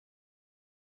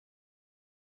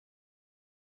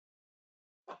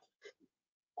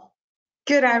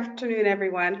Good afternoon,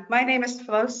 everyone. My name is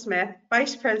Flo Smith,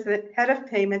 Vice President, Head of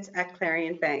Payments at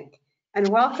Clarien Bank, and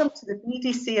welcome to the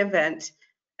BDC event,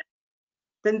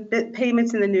 the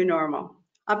Payments in the New Normal.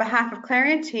 On behalf of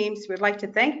Clarien teams, we'd like to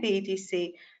thank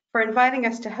BDC for inviting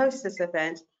us to host this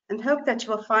event and hope that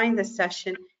you will find this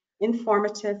session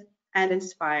informative and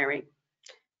inspiring.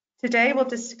 Today, we'll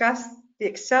discuss the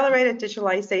accelerated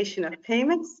digitalization of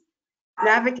payments,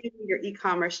 navigating your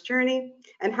e-commerce journey,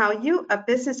 and how you, a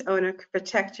business owner, can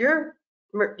protect your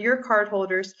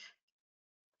cardholders'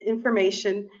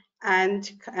 information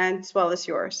and as well as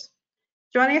yours.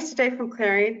 Joining us today from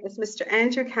Clarien is Mr.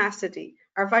 Andrew Cassidy,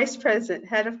 our Vice President,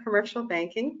 Head of Commercial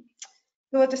Banking,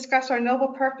 who will discuss our noble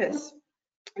purpose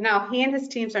and how he and his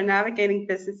teams are navigating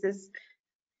businesses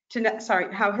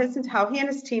how he and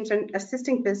his teams are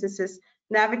assisting businesses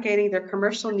navigating their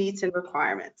commercial needs and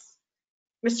requirements.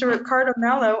 Mr. Ricardo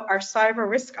Mello, our Cyber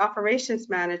Risk Operations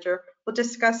Manager, will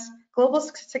discuss global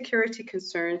security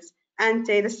concerns and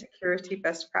data security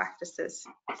best practices.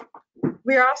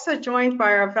 We are also joined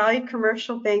by our valued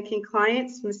commercial banking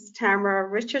clients, Ms. Tamara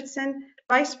Richardson,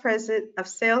 Vice President of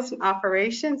Sales and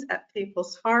Operations at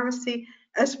People's Pharmacy,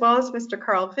 as well as Mr.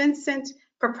 Carl Vincent,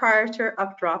 Proprietor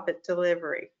of Drop It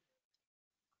Delivery.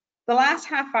 The last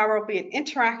half hour will be an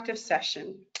interactive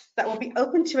session that will be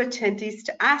open to attendees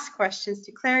to ask questions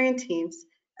to Clarien teams,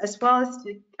 as well as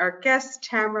to our guests,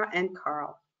 Tamara and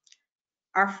Carl.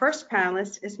 Our first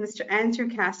panelist is Mr. Andrew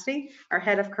Cassidy, our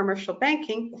Head of Commercial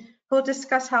Banking, who will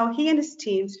discuss how he and his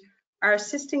teams are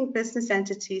assisting business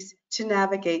entities to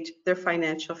navigate their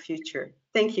financial future.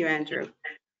 Thank you, Andrew.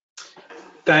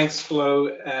 Thanks, Flo,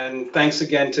 and thanks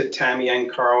again to Tammy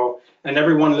and Carl and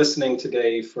everyone listening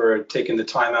today for taking the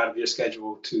time out of your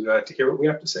schedule to hear what we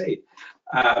have to say.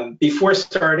 Before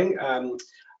starting,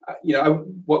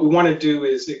 what we want to do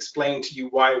is explain to you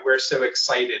why we're so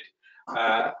excited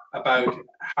about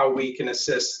how we can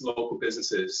assist local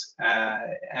businesses.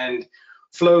 And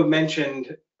Flo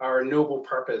mentioned our noble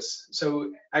purpose.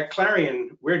 So at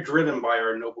Clarien, we're driven by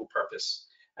our noble purpose.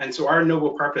 And so our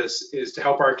noble purpose is to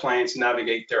help our clients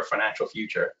navigate their financial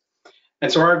future.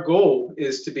 And so our goal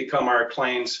is to become our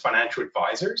clients' financial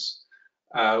advisors.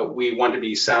 We want to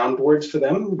be soundboards for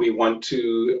them. We want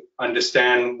to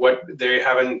understand what they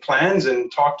have in plans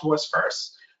and talk to us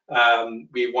first.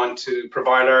 We want to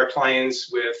provide our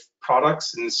clients with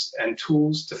products and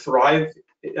tools to thrive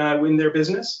in their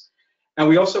business. And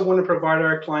we also want to provide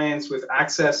our clients with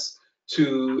access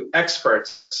to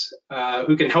experts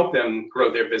who can help them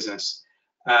grow their business.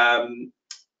 To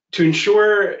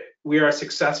ensure we are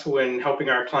successful in helping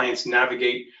our clients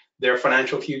navigate their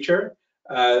financial future,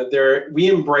 we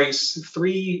embrace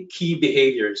 3 key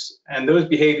behaviors, and those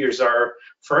behaviors are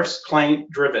first,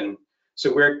 client-driven.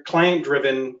 So we're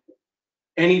client-driven.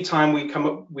 Anytime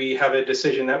we have a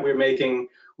decision that we're making,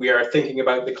 we are thinking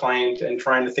about the client and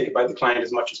trying to think about the client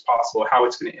as much as possible, how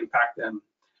it's going to impact them.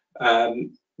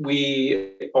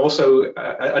 We also,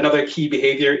 another key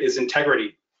behavior is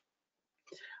integrity.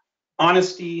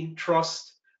 Honesty,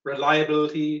 trust,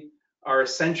 reliability are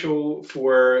essential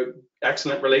for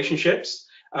excellent relationships.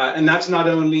 And that's not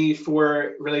only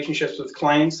for relationships with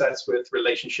clients, that's with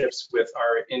relationships with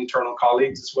our internal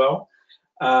colleagues as well.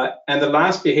 And the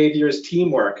last behavior is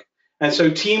teamwork. And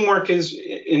so teamwork is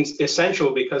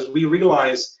essential because we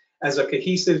realize as a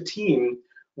cohesive team,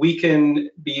 we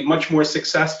can be much more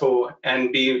successful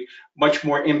and be much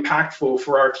more impactful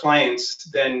for our clients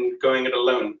than going it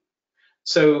alone.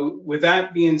 So with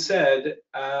that being said,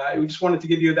 we just wanted to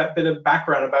give you that bit of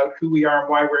background about who we are and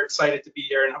why we're excited to be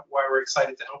here and why we're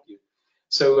excited to help you.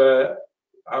 So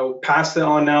I'll pass it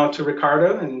on now to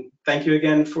Ricardo, and thank you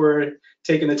again for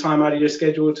taking the time out of your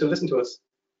schedule to listen to us.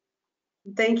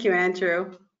 Thank you,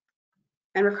 Andrew.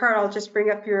 And Ricardo, I'll just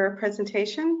bring up your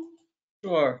presentation.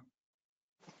 Sure.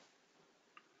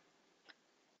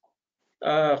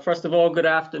 First of all, good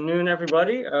afternoon,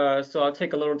 everybody. So I'll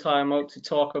take a little time out to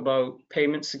talk about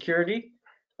payment security,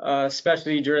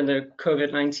 especially during the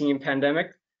COVID-19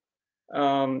 pandemic.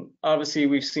 Obviously,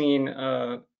 we've seen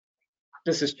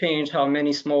this has changed how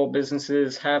many small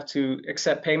businesses have to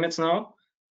accept payments now.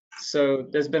 So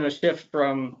there's been a shift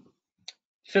from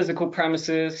physical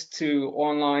premises to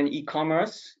online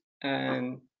e-commerce.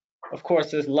 And of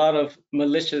course, there's a lot of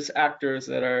malicious actors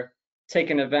that are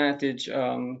taking advantage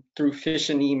through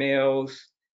phishing emails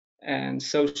and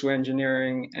social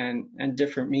engineering and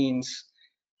different means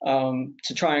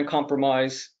to try and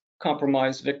compromise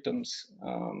victims.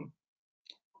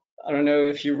 I don't know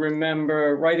if you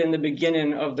remember, right in the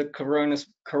beginning of the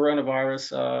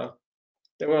coronavirus,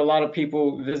 there were a lot of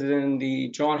people visiting the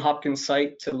Johns Hopkins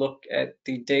site to look at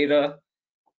the data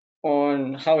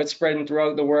on how it's spreading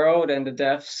throughout the world and the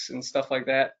deaths and stuff like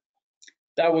that.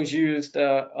 That was used,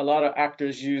 a lot of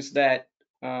actors used that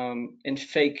in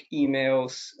fake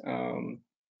emails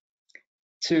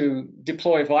to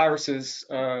deploy viruses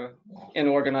in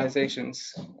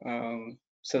organizations.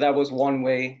 So that was one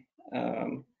way.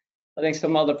 I think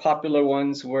some other popular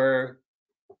ones were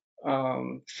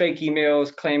fake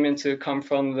emails claiming to come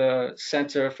from the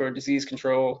Center for Disease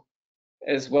Control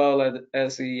as well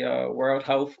as the World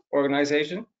Health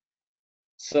Organization.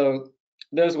 So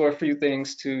those were a few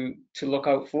things to look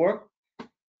out for.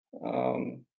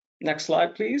 Next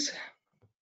slide, please.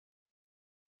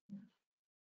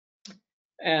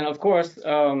 And of course,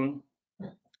 when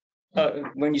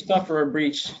you suffer a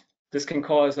breach, this can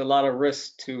cause a lot of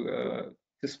risk to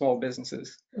small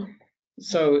businesses.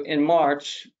 So in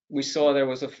March, we saw there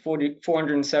was a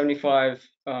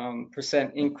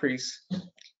 475% increase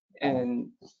in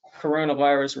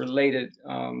coronavirus-related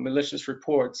malicious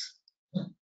reports.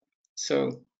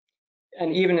 So,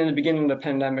 and even in the beginning of the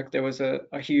pandemic, there was a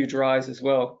huge rise as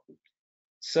well.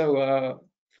 So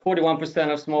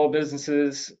 41% of small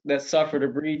businesses that suffered a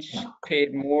breach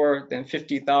paid more than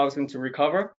 $50,000 to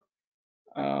recover.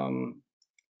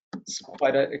 It's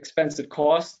quite an expensive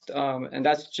cost, and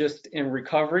that's just in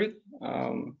recovery.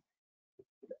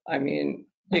 I mean,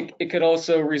 it could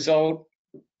also result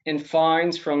in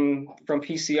fines from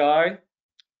PCI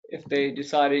if they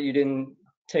decided you didn't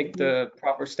take the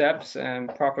proper steps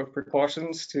and proper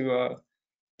precautions to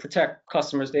protect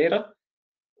customers' data.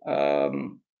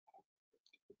 And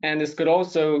this could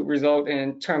also result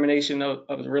in termination of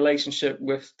the relationship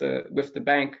with the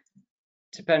bank,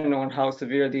 depending on how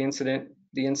severe the incident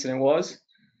was.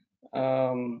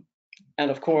 And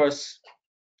of course,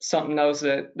 something else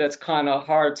that's kind of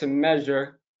hard to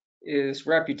measure is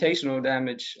reputational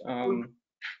damage.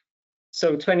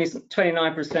 So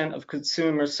 29% of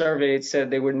consumers surveyed said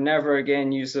they would never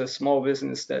again use a small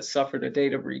business that suffered a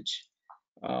data breach.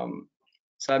 So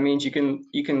that means you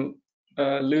can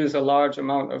lose a large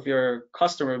amount of your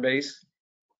customer base,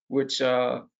 which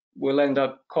will end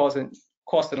up costing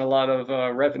a lot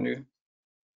of revenue.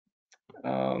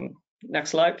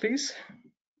 Next slide, please.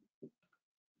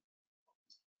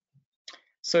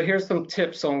 So here's some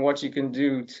tips on what you can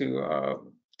do to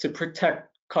protect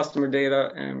customer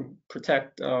data and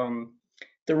protect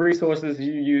the resources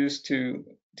you use to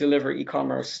deliver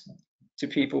e-commerce to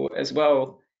people, as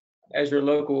well as your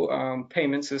local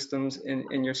payment systems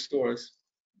in your stores.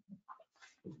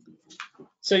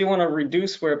 So you want to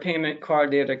reduce where payment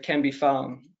card data can be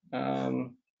found.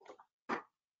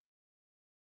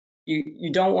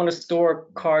 You don't want to store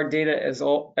card data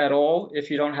at all if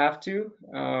you don't have to.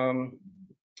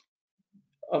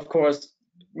 Of course,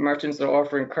 merchants are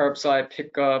offering curbside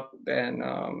pickup and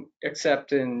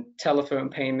accepting telephone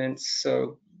payments.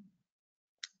 So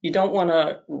you don't want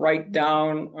to write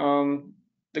down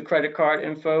the credit card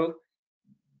info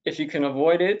if you can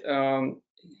avoid it,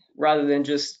 rather than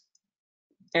just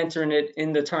entering it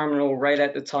in the terminal right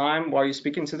at the time while you're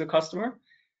speaking to the customer.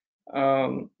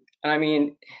 I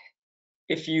mean,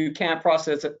 if you can't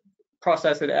process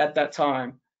it at that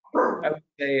time, I would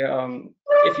say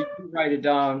if you do write it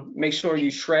down, make sure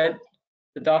you shred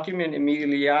the document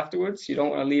immediately afterwards. You don't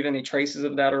want to leave any traces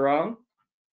of that around,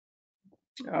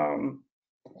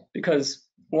 because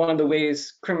one of the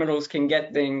ways criminals can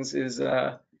get things is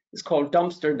called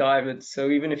dumpster diving. So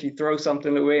even if you throw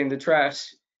something away in the trash,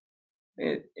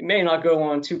 it may not go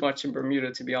on too much in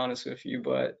Bermuda, to be honest with you,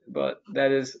 but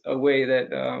that is a way that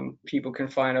people can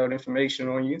find out information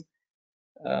on you.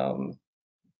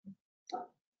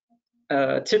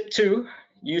 Tip 2,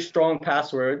 use strong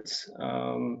passwords.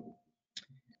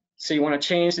 So you want to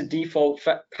change the default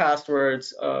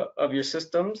passwords of your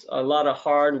systems. A lot of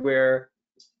hardware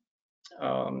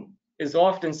is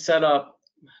often set up,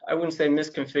 I wouldn't say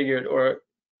misconfigured, or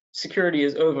security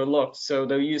is overlooked. So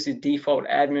they'll use the default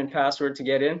admin password to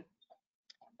get in.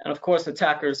 And of course,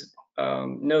 attackers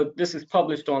know this is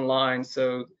published online.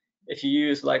 So if you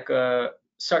use like a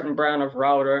certain brand of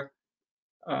router,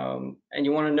 and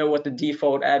you want to know what the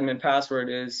default admin password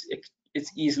is,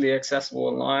 it's easily accessible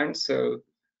online. So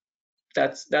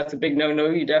that's a big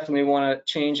no-no. You definitely want to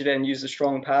change it and use a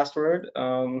strong password.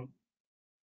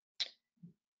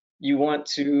 You want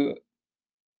to,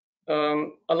 a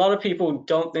lot of people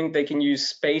don't think they can use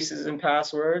spaces in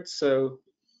passwords. So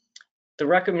the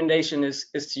recommendation is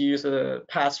to use a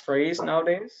passphrase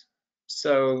nowadays.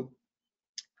 So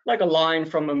like a line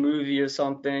from a movie or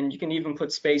something, you can even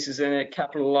put spaces in it,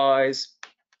 capitalize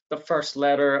the first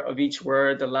letter of each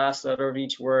word, the last letter of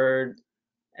each word,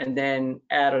 and then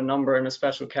add a number and a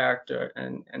special character.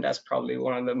 And that's probably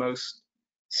one of the most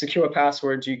secure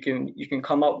passwords you can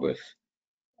come up with.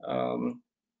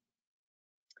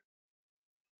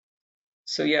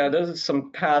 So yeah, those are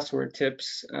some password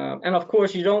tips. And of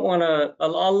course, you don't want to. A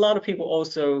lot of people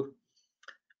also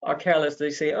are careless.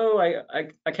 They say, "Oh,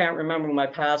 I can't remember my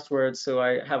password, so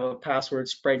I have a password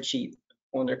spreadsheet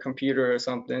on their computer or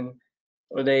something,"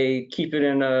 or they keep it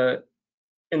in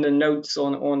the notes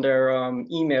on their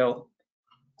email.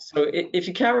 So if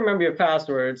you can't remember your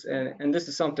passwords, and this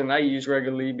is something I use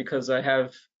regularly because I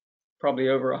have probably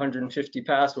over 150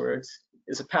 passwords,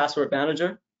 is a password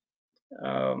manager.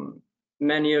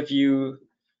 Many of you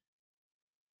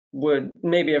would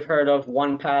maybe have heard of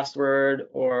 1Password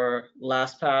or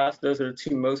LastPass. Those are the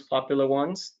two most popular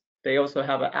ones. They also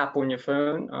have an app on your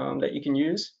phone that you can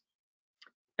use.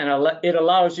 And it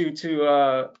allows you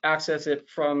to access it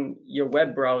from your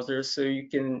web browser, so you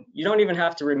don't even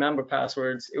have to remember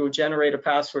passwords. It will generate a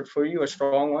password for you, a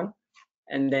strong one,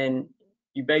 and then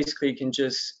you basically can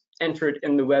just enter it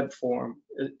in the web form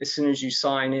as soon as you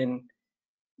sign in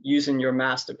using your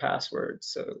master password.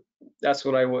 So that's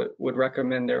what I would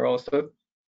recommend there also.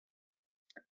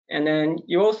 And then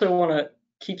you also want to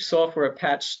keep software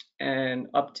patched and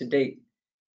up to date.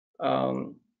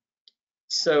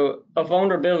 So a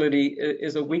vulnerability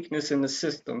is a weakness in the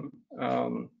system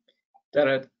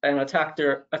that an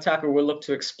attacker will look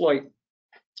to exploit.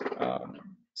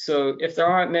 So if there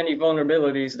aren't many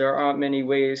vulnerabilities, there aren't many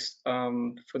ways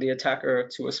for the attacker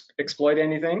to exploit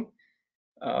anything.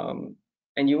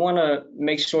 And you want to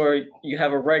make sure you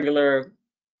have a regular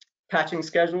patching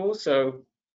schedule. So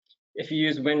if you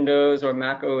use Windows or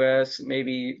Mac OS,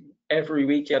 maybe every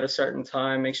week at a certain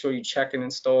time, make sure you check and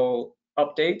install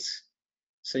updates.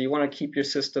 So you want to keep your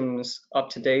systems up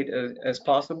to date as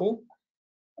possible.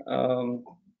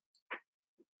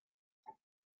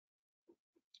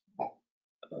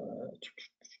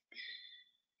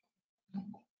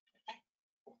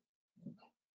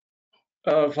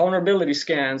 Vulnerability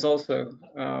scans also.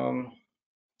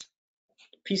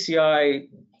 PCI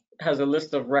has a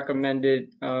list of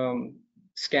recommended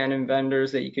scanning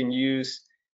vendors that you can use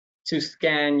to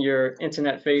scan your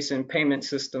internet-facing payment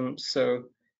systems. So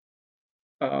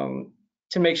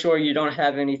to make sure you don't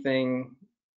have anything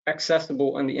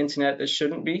accessible on the internet that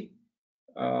shouldn't be,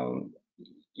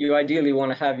 you ideally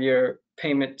want to have your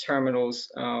payment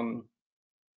terminals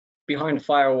behind a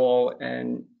firewall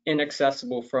and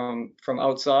inaccessible from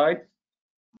outside,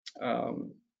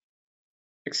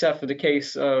 except for the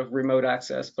case of remote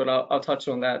access, but I'll touch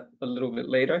on that a little bit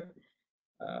later.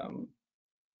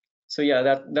 So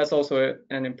yeah, that's also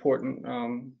an important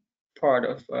part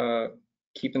of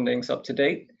keeping things up to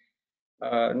date.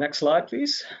 Next slide,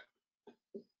 please.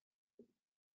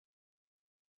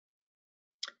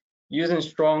 Using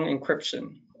strong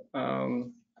encryption.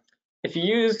 If you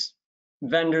use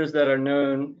vendors that are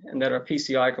known and that are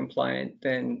PCI compliant,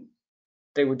 then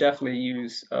they would definitely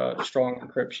use strong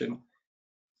encryption.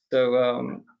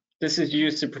 So this is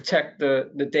used to protect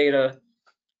the data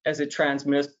as it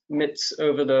transmits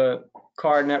over the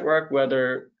card network,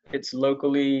 whether it's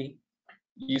locally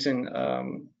using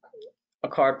a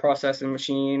card processing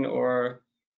machine or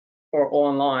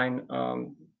online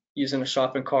using a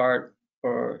shopping cart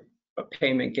or a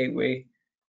payment gateway.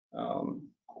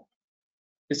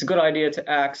 It's a good idea to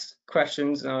ask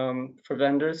questions for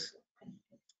vendors.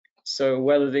 So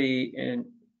whether the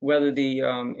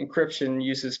encryption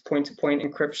uses point-to-point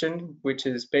encryption, which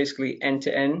is basically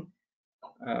end-to-end,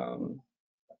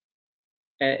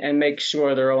 and make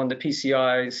sure they're on the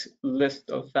PCI's list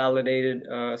of validated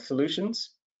solutions.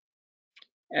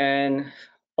 And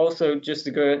also, just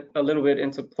to go a little bit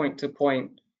into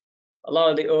point-to-point, a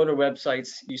lot of the older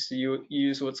websites used to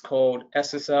use what's called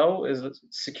SSL, is a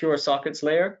secure sockets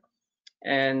layer,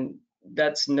 and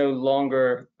that's no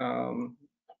longer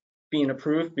being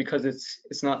approved because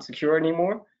it's not secure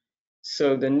anymore.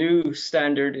 So the new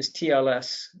standard is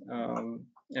TLS,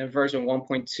 and version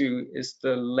 1.2 is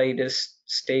the latest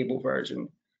stable version.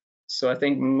 So I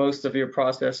think most of your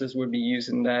processors would be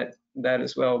using that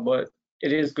as well, but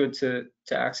it is good to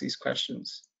ask these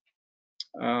questions.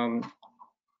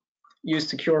 Use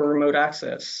secure remote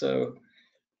access. So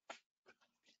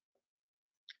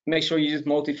make sure you use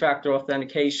multi-factor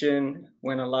authentication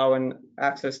when allowing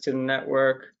access to the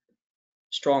network.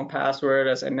 Strong password,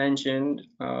 as I mentioned.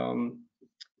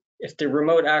 If the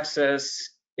remote access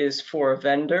is for a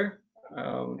vendor,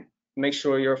 make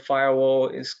sure your firewall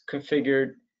is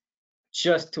configured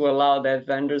just to allow that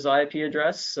vendor's IP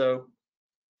address. So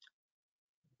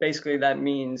basically that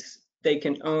means they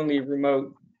can only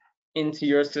remote into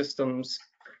your systems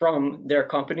from their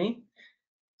company.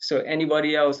 So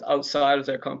anybody else outside of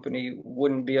their company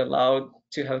wouldn't be allowed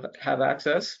to have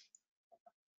access.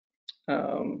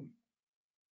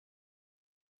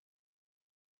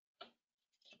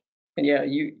 And yeah,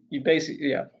 you basically,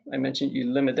 yeah, I mentioned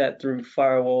you limit that through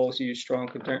firewalls, you use strong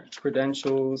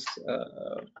credentials.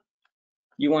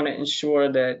 You want to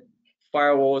ensure that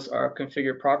firewalls are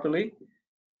configured properly.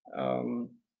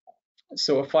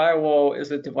 So a firewall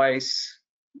is a device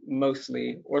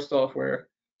mostly, or software,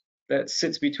 that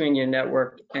sits between your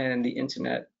network and the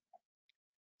internet.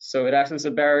 So it acts as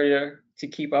a barrier to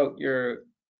keep out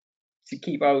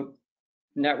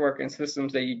network and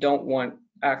systems that you don't want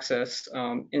access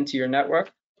into your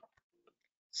network.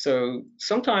 So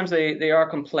sometimes they are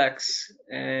complex,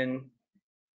 and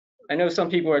I know some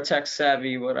people are tech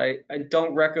savvy, but I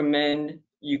don't recommend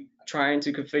you trying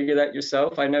to configure that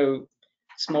yourself. I know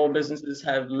small businesses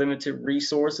have limited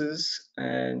resources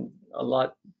and a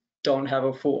lot don't have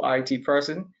a full IT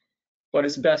person, but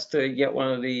it's best to get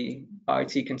one of the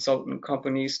IT consultant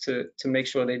companies to make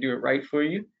sure they do it right for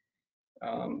you,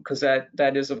 because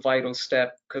that is a vital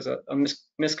step, because a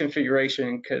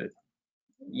misconfiguration could,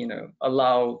 you know,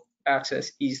 allow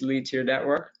access easily to your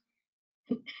network.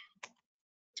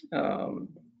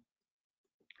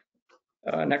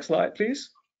 Next slide, please.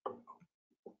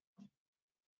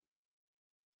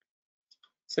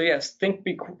 So yes, think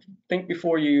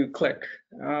before you click.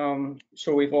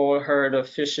 Sure, we've all heard of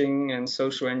phishing and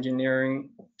social engineering,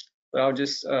 but I'll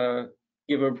just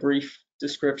give a brief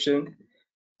description.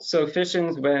 So phishing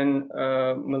is when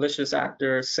a malicious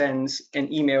actor sends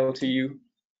an email to you,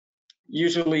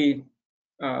 usually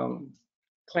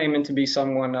claiming to be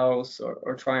someone else,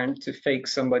 or trying to fake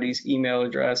somebody's email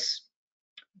address.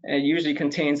 And it usually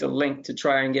contains a link to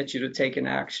try and get you to take an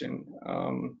action.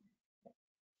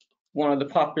 One of the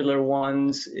popular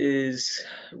ones is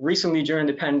recently during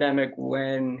the pandemic,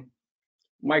 when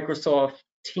Microsoft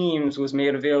Teams was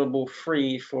made available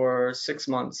free for 6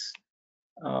 months.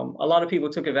 A lot of people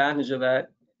took advantage of that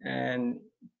and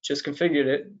just configured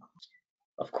it.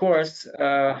 Of course,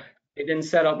 they didn't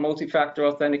set up multi-factor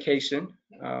authentication.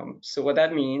 So what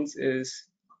that means is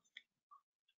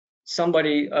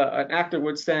somebody, an actor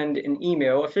would send an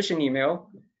email, a phishing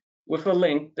email, with a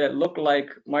link that looked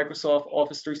like Microsoft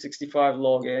Office 365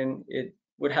 login. It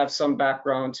would have some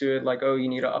background to it, like, oh, you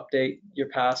need to update your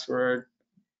password.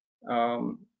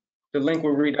 The link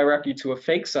will redirect you to a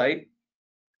fake site.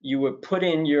 You would put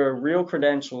in your real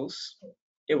credentials.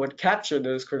 It would capture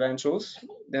those credentials.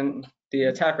 Then the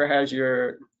attacker has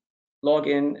your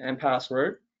login and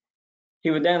password. He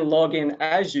would then log in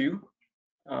as you,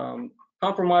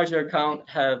 compromise your account,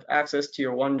 have access to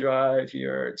your OneDrive,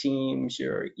 your Teams,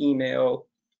 your email.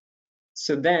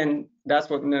 So then that's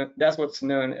what's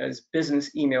known as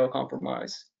business email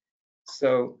compromise.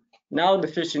 So now the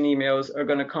phishing emails are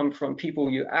going to come from people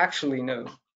you actually know.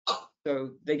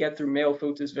 So they get through mail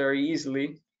filters very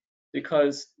easily,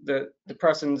 because the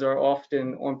persons are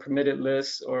often on permitted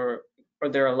lists, or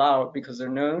they're allowed because they're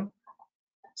known.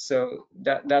 So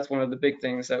that's one of the big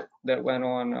things that went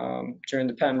on during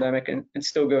the pandemic, and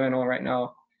still going on right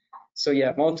now. So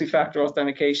yeah, multi-factor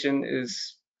authentication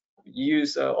is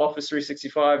use Office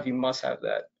 365. You must have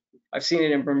that. I've seen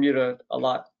it in Bermuda a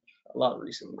lot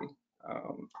recently.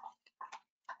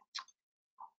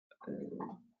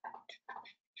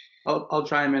 I'll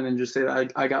chime in and just say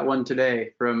that I got one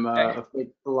today from a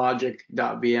fake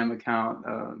logic.bm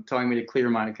account telling me to clear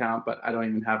my account, but I don't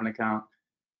even have an account.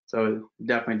 So it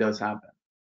definitely does happen.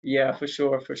 Yeah, for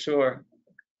sure.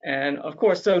 And of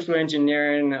course, social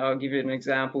engineering, I'll give you an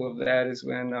example of that, is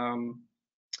when,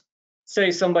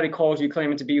 say somebody calls you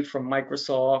claiming to be from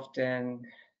Microsoft, and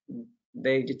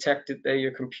they detected that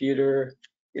your computer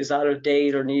is out of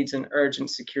date or needs an urgent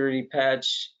security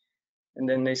patch. And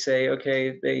then they say,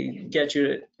 okay, they get you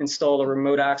to install a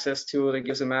remote access tool that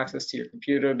gives them access to your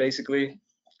computer, basically.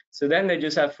 So then they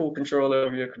just have full control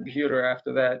over your computer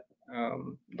after that.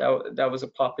 That was a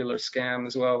popular scam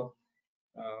as well.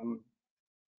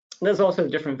 There's also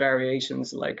different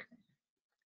variations, like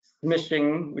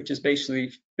smishing, which is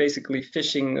basically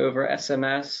phishing over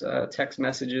SMS, text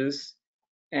messages,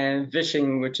 and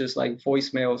vishing, which is like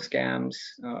voicemail scams,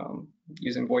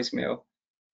 using voicemail.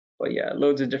 But yeah,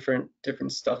 loads of different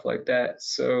stuff like that.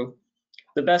 So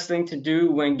the best thing to do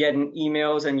when getting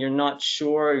emails and you're not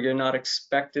sure, you're not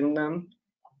expecting them,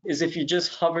 is if you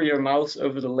just hover your mouse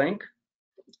over the link,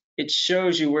 it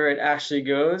shows you where it actually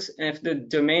goes. And if the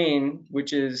domain,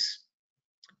 which is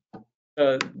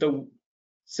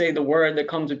say the word that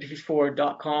comes before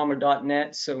 .com or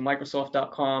 .net, so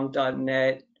Microsoft.com,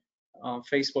 .net,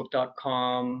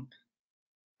 Facebook.com.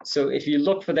 So if you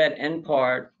look for that end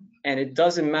part and it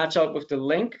doesn't match up with the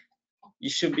link, you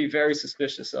should be very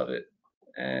suspicious of it.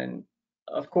 And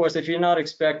of course, if you're not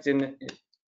expecting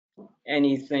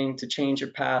anything to change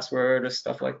your password or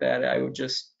stuff like that, I would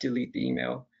just delete the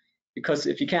email, because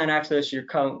if you can't access your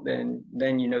account,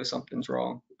 then you know something's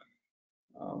wrong.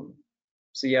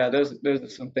 So yeah, those are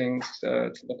some things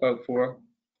to look out for.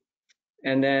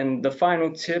 And then the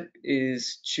final tip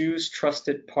is choose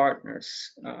trusted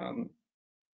partners.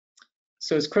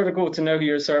 So it's critical to know who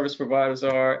your service providers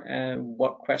are and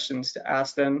what questions to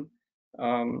ask them.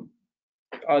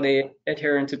 Are they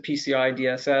adhering to PCI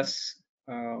DSS?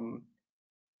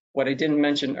 What I didn't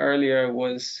mention earlier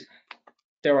was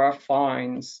there are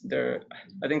fines.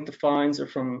 I think the fines are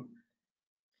from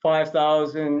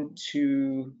 5,000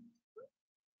 to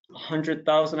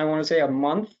 100,000, I want to say, a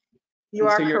month. You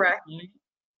are correct.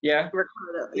 Yeah.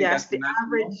 Ricardo. Yes, the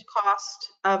average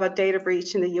cost of a data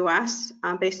breach in the U.S.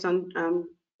 Based on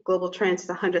global trends is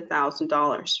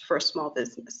 $100,000 for a small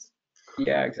business.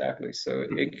 Yeah, exactly. So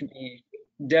it can be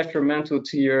detrimental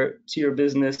to your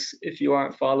business if you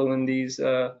aren't following these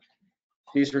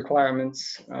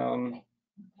requirements.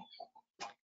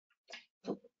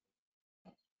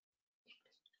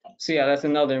 So yeah, that's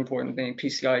another important thing,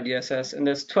 PCI DSS, and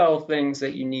there's 12 things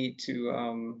that you need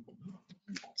to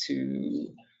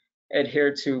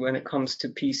adhere to when it comes to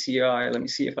PCI. Let me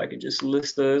see if I could just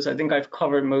list those. I think I've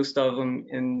covered most of them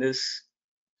in this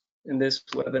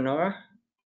webinar.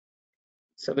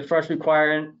 So the first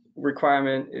requirement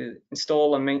is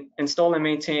install and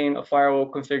maintain a firewall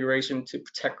configuration to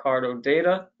protect cardholder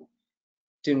data.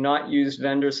 Do not use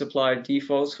vendor supplied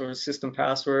defaults for system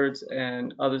passwords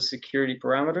and other security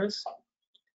parameters.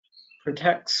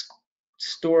 Protect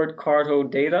stored cardholder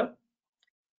data.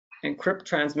 Encrypt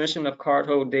transmission of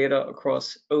cardholder data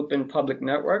across open public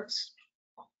networks.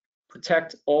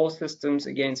 Protect all systems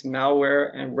against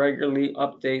malware and regularly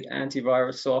update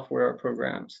antivirus software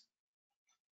programs.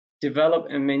 Develop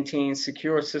and maintain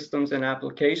secure systems and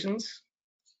applications.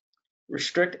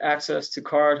 Restrict access to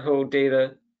cardholder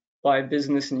data by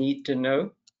business need to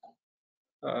know.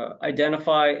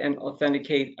 Identify and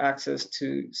authenticate access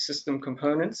to system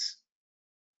components.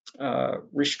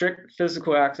 Restrict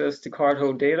physical access to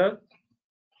cardholder data.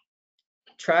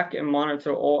 Track and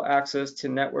monitor all access to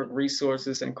network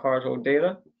resources and cardholder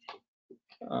data.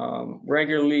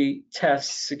 Regularly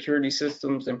test security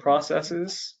systems and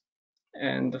processes.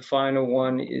 And the final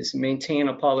one is maintain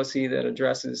a policy that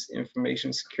addresses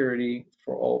information security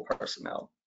for all personnel.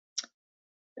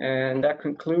 And that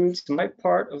concludes my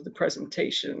part of the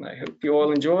presentation. I hope you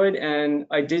all enjoyed, and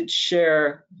I did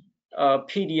share a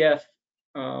PDF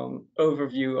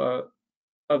overview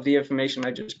of the information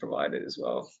I just provided as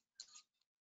well.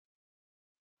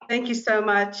 Thank you so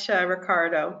much,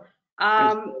 Ricardo.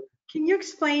 Can you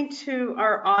explain to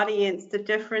our audience the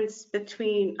difference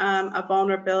between a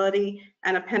vulnerability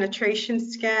and a penetration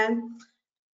scan?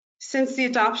 Since the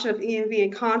adoption of EMV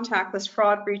and contactless,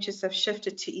 fraud breaches have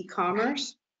shifted to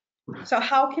e-commerce. So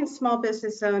how can small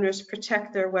business owners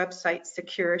protect their website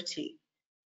security?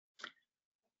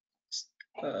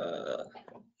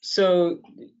 So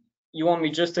you want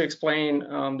me just to explain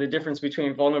the difference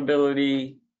between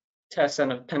vulnerability tests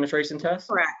and a penetration test?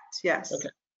 Correct, yes. Okay.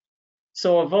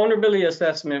 So a vulnerability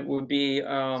assessment would be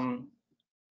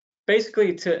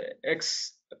basically to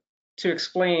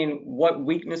explain what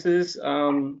weaknesses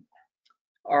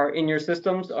are in your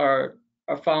systems, are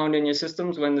found in your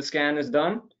systems when the scan is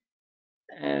done.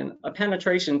 And a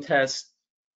penetration test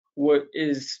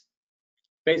is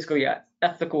basically an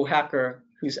ethical hacker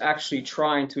who's actually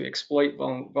trying to exploit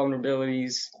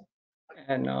vulnerabilities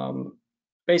and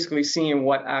basically seeing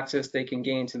what access they can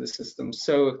gain to the system.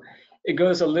 So it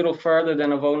goes a little further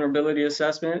than a vulnerability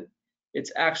assessment.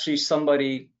 It's actually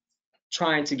somebody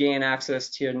trying to gain access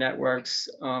to your networks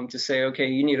to say, okay,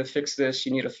 you need to fix this,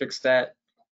 you need to fix that.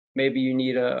 Maybe you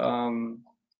need to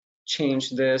change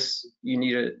this, you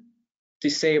need to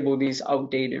disable these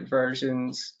outdated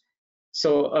versions.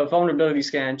 So a vulnerability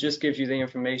scan just gives you the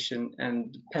information,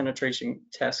 and the penetration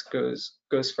test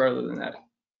goes further than that.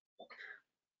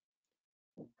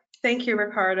 Thank you,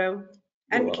 Ricardo.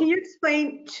 And can you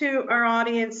explain to our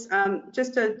audience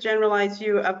just a generalized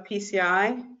view of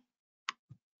PCI?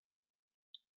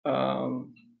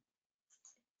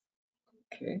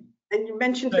 Okay. And you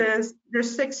mentioned there's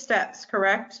 6 steps,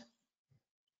 correct?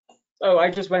 Oh,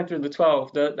 I just went through the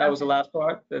 12. That was the last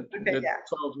part, the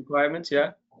 12 requirements,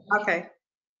 yeah? Okay.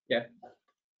 Yeah.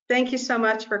 Thank you so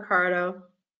much, Ricardo.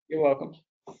 You're welcome.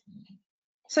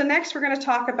 So next, we're going to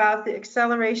talk about the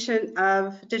acceleration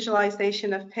of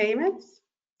digitalization of payments.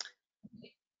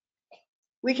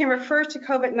 We can refer to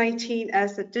COVID-19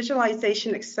 as the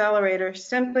digitalization accelerator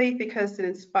simply because it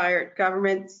inspired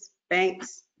governments,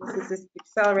 banks, This is to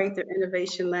accelerate their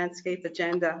innovation landscape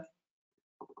agenda.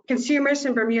 Consumers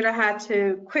in Bermuda had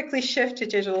to quickly shift to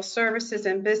digital services,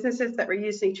 and businesses that were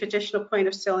using traditional point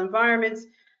of sale environments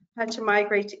had to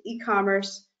migrate to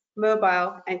e-commerce,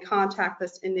 mobile, and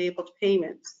contactless enabled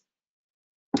payments.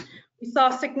 We saw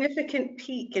a significant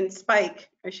peak and spike,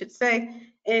 I should say,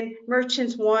 in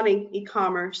merchants wanting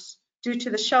e-commerce due to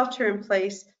the shelter in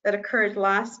place that occurred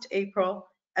last April,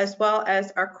 as well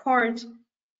as our current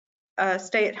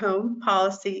stay-at-home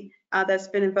policy that's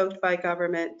been invoked by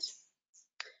government.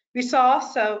 We saw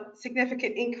also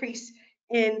significant increase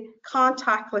in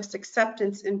contactless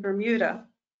acceptance in Bermuda,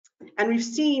 and we've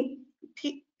seen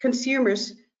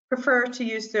consumers prefer to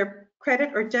use their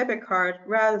credit or debit card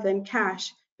rather than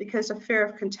cash because of fear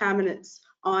of contaminants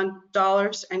on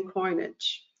dollars and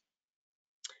coinage.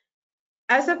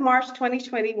 As of March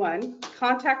 2021,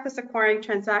 contactless acquiring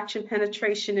transaction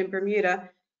penetration in Bermuda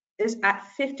is at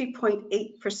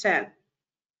 50.8%.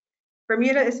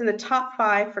 Bermuda is in the top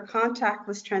 5 for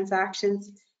contactless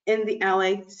transactions in the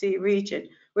LAC region,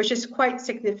 which is quite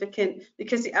significant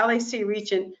because the LAC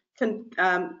region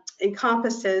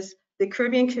encompasses the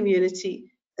Caribbean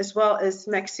community as well as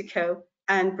Mexico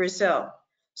and Brazil.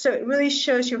 So it really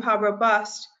shows you how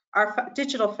robust our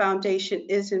digital foundation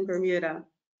is in Bermuda.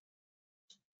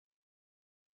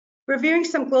 Reviewing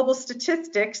some global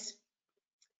statistics,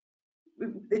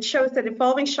 it shows that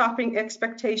evolving shopping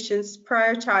expectations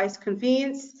prioritize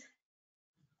convenience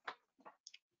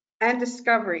and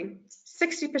discovery.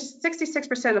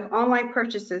 66% of online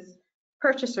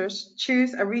purchasers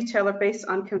choose a retailer based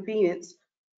on convenience,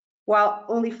 while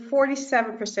only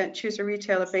 47% choose a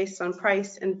retailer based on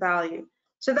price and value.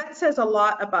 So that says a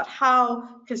lot about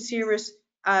how consumers'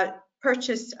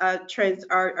 purchase trends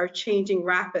are changing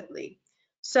rapidly.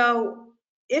 So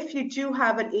if you do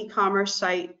have an e-commerce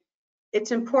site,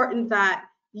 it's important that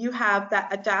you have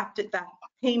that adapted, that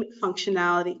payment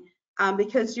functionality,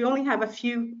 because you only have a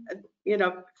few,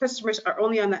 customers are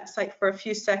only on that site for a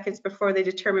few seconds before they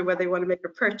determine whether they want to make a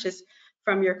purchase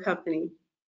from your company.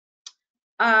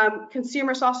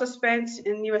 Consumers also spent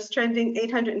in US trending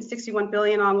 $861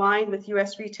 billion online with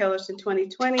US retailers in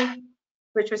 2020,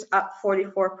 which was up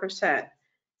 44%.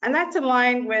 And that's in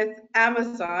line with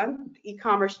Amazon, the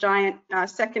e-commerce giant.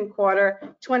 Second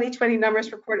quarter 2020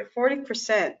 numbers reported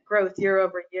 40% growth year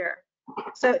over year.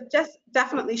 So it just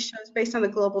definitely shows, based on the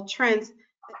global trends,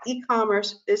 that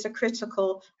e-commerce is a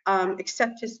critical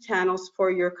acceptance channels for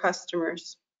your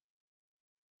customers.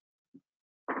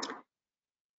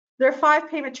 There are 5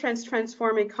 payment trends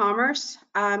transforming commerce.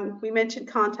 We mentioned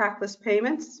contactless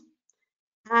payments,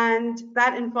 and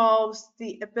that involves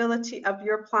the ability of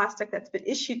your plastic that's been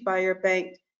issued by your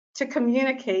bank to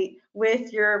communicate with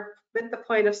the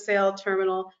point of sale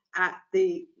terminal at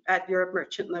your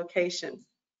merchant location.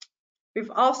 We've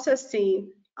also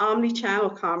seen omni-channel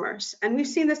commerce, and we've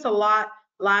seen this a lot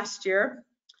last year,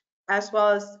 as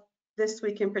well as this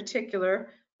week in particular,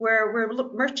 where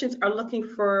merchants are looking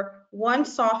for one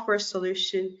software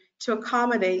solution to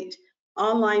accommodate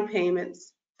online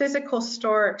payments, physical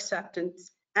store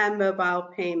acceptance, and mobile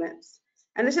payments.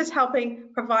 And this is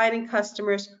providing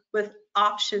customers with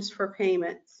options for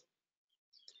payments.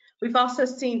 We've also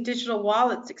seen digital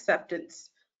wallets acceptance,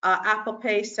 Apple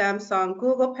Pay, Samsung,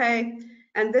 Google Pay,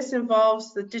 and this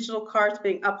involves the digital cards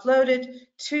being uploaded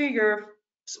to your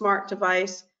smart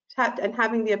device and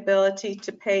having the ability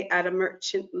to pay at a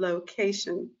merchant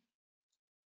location.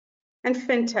 And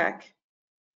fintech,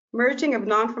 merging of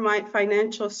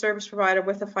non-financial service provider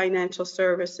with a financial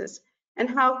services, and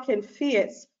how can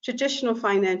fiat's traditional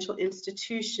financial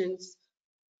institutions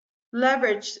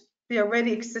leverage the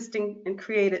already existing and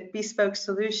created bespoke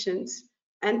solutions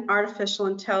and artificial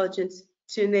intelligence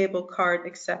to enable card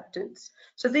acceptance.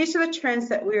 So these are the trends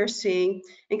that we are seeing,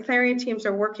 and Clarien teams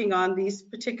are working on these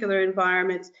particular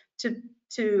environments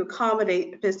to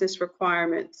accommodate business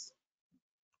requirements.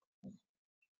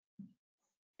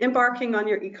 Embarking on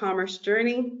your e-commerce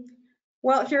journey.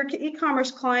 Well, if you're an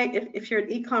e-commerce client, if you're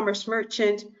an e-commerce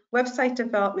merchant, website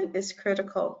development is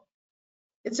critical.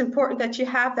 It's important that you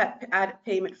have that added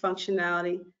payment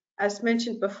functionality. As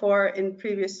mentioned before in the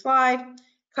previous slide,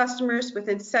 customers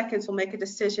within seconds will make a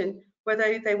decision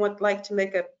whether they would like to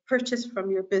make a purchase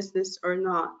from your business or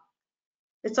not.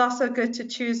 It's also good to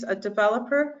choose a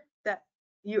developer that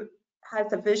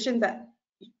has a vision that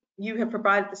you have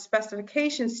provided the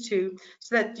specifications to,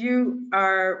 so that you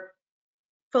are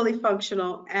fully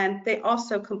functional and they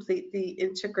also complete the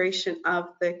integration of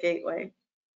the gateway.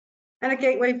 And a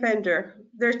gateway vendor.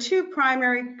 There are 2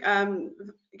 primary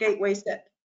gateways that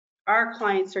our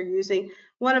clients are using.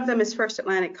 One of them is First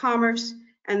Atlantic Commerce,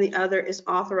 and the other is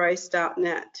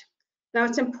Authorized.net. Now,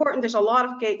 it's important, there's a lot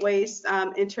of gateways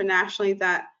internationally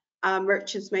that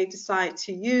merchants may decide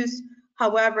to use.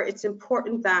 However, it's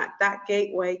important that that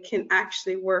gateway can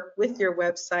actually work with your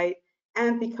website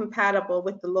and be compatible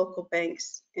with the local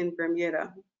banks in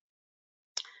Bermuda.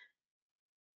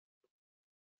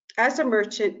 As a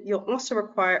merchant, you'll also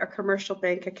require a commercial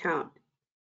bank account.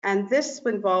 And this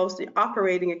involves the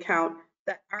operating account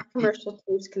that our commercial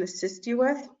teams can assist you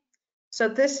with. So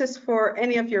this is for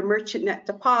any of your merchant net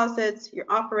deposits, your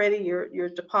operating, your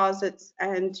deposits,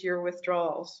 and your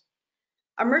withdrawals.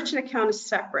 A merchant account is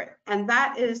separate, and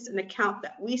that is an account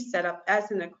that we set up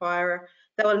as an acquirer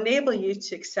that will enable you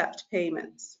to accept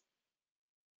payments.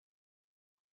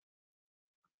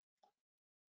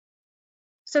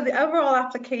 So the overall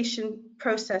application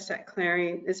process at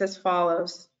Clarien is as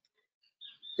follows.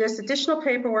 There's additional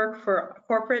paperwork for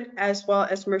corporate as well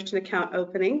as merchant account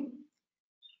opening.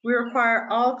 We require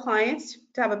all clients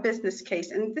to have a business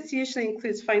case, and this usually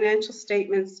includes financial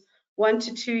statements 1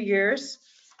 to 2 years,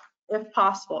 if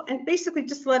possible. And basically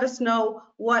just let us know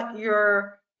what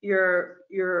your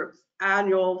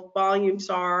annual volumes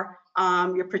are,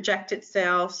 your projected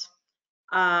sales,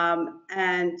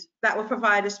 and that will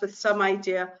provide us with some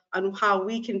idea on how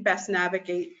we can best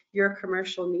navigate your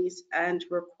commercial needs and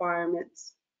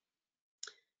requirements.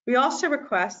 We also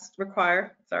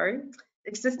require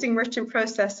existing merchant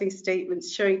processing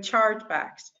statements showing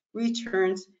chargebacks,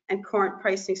 returns, and current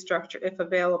pricing structure if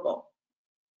available.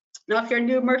 Now, if you're a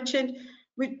new merchant,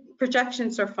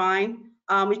 projections are fine.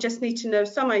 We just need to know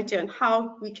some idea on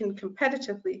how we can provide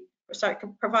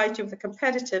you with a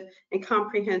competitive and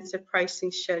comprehensive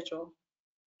pricing schedule.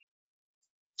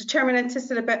 Determine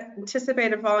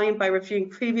anticipated volume by reviewing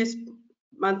previous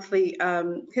monthly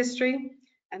history,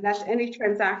 and that's any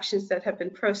transactions that have been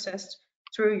processed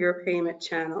through your payment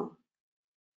channel.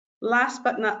 Last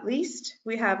but not least,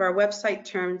 we have our website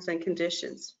terms and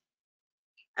conditions.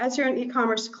 As you're an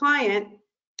e-commerce client,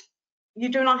 you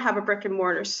do not have a brick and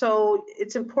mortar, so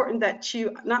it's important that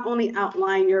you not only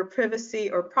outline your privacy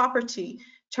or property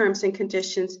terms and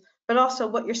conditions, but also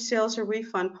what your sales or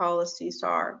refund policies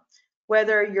are,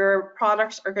 whether your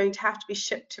products are going to have to be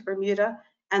shipped to Bermuda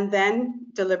and then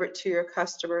delivered to your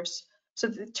customers. So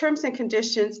the terms and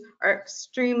conditions are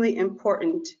extremely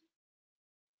important.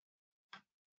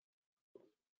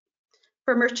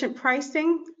 For merchant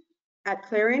pricing, at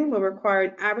Clarien, we'll require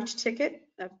an average ticket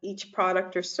of each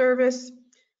product or service,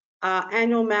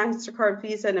 annual MasterCard,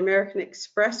 Visa, and American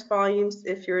Express volumes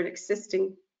if you're an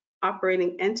existing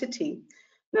operating entity.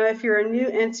 Now, if you're a new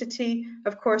entity,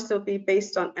 of course, they'll be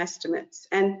based on estimates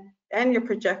and your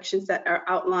projections that are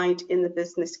outlined in the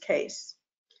business case.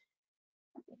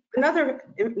 Another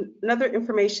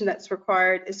information that's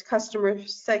required is customer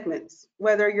segments,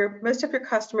 whether most of your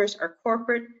customers are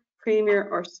corporate, premier,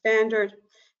 or standard.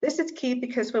 This is key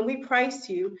because when we price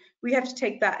you, we have to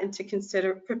take that into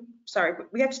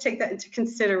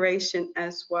consideration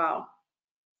as well.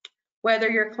 Whether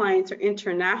your clients are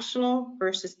international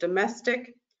versus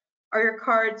domestic, are your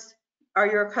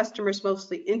customers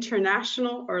mostly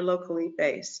international or locally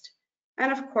based? And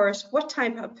of course, what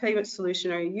type of payment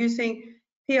solution are you using?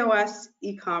 POS,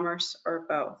 e-commerce, or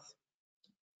both.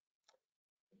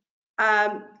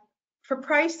 For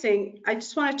pricing, I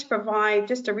just wanted to provide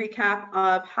just a recap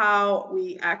of how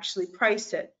we actually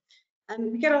price it.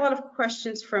 And we get a lot of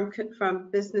questions from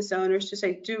business owners to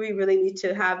say, do we really need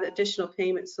to have the additional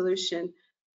payment solution?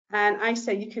 And I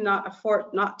say you cannot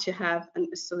afford not to have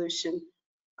a solution.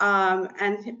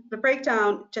 And the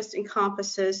breakdown just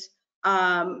encompasses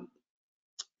the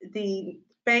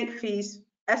bank fees,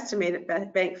 estimated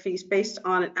bank fees based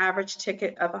on an average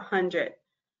ticket of 100.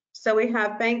 So we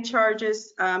have bank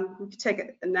charges, we could take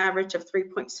an average of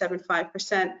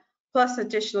 3.75% plus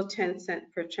additional 10 cents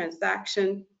per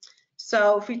transaction.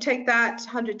 So if you take that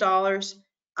 $100,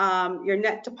 your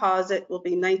net deposit will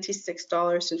be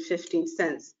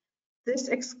 $96.15. This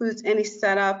excludes any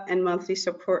setup and monthly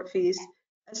support fees,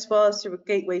 as well as the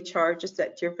gateway charges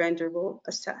that your vendor will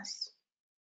assess.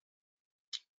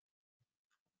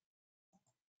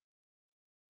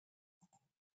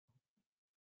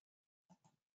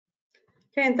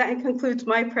 Okay, and that concludes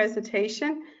my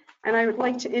presentation. And I would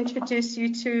like to introduce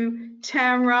you to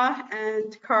Tamara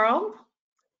and Carl.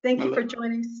 Thank you for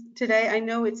joining us today. I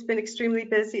know it's been extremely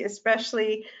busy,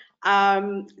 especially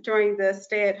during the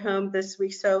stay-at-home this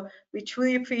week. So we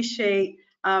truly appreciate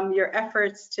your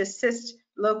efforts to assist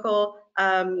local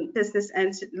business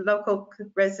and local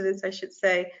residents, I should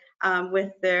say,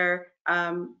 with their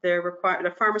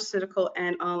pharmaceutical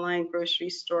and online grocery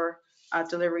store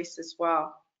deliveries as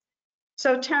well.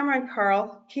 So Tamara and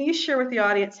Carl, can you share with the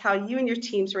audience how you and your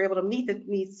teams were able to meet the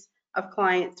needs of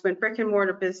clients when brick and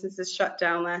mortar businesses shut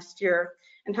down last year,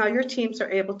 and how your teams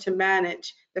are able to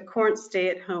manage the current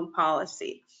stay-at-home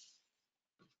policy.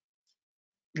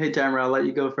 Hey, Tamara, I'll let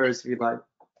you go first if you'd like.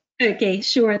 Okay,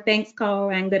 sure. Thanks,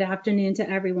 Carl, and good afternoon to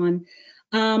everyone.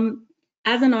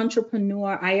 As an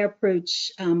entrepreneur, I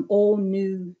approach all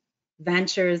new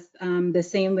ventures the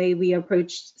same way we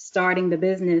approach starting the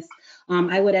business.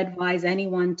 I would advise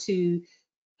anyone to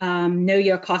know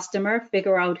your customer,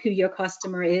 figure out who your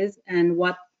customer is and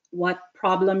what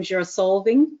problems you're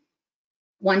solving.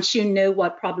 Once you know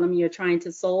what problem you're trying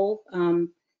to solve,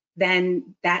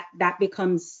 then that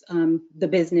becomes the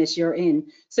business you're in.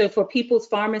 So for People's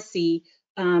Pharmacy,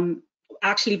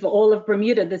 actually for all of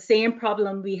Bermuda, the same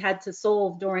problem we had to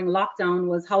solve during lockdown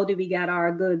was how do we get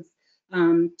our goods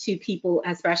to people,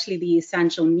 especially the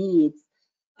essential needs.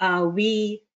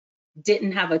 We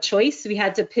didn't have a choice. We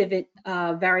had to pivot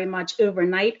very much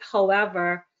overnight.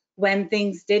 However, when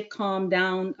things did calm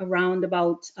down around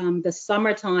about the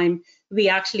summertime, we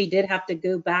actually did have to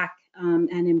go back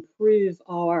and improve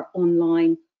our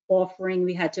online offering.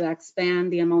 We had to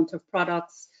expand the amount of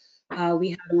products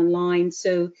we had online.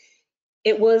 So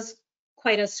it was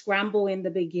quite a scramble in the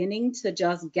beginning to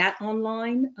just get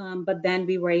online, but then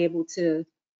we were able to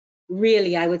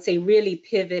really, I would say, really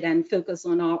pivot and focus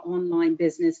on our online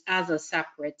business as a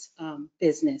separate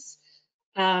business.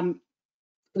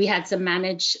 We had to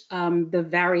manage the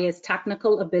various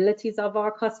technical abilities of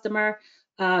our customer.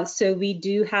 So we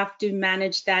do have to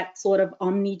manage that sort of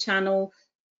omni-channel,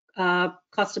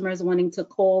 customers wanting to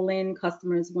call in,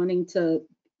 customers wanting to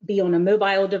be on a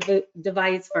mobile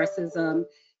device versus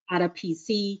at a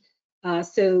PC.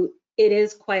 So it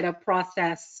is quite a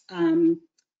process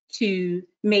to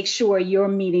make sure you're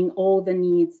meeting all the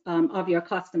needs of your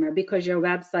customer, because your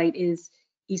website is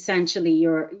essentially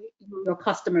your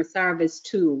customer service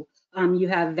tool. You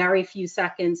have very few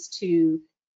seconds to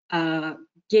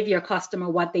give your customer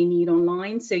what they need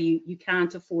online, so you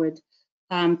can't afford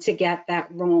to get that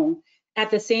wrong. At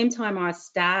the same time, our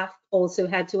staff also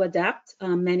had to adapt.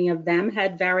 Many of them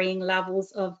had varying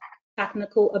levels of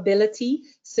technical ability,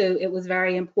 so it was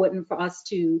very important for us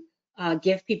to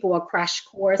give people a crash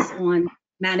course on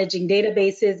managing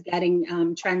databases,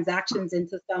 getting transactions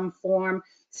into some form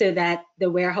so that the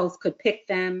warehouse could pick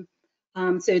them.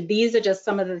 So these are just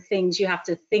some of the things you have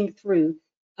to think through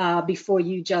before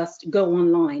you just go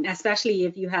online, especially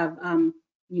if you have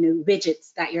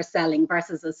widgets that you're selling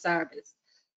versus a service.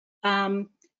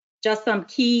 Just some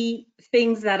key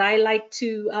things that I like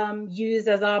to use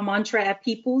as our mantra at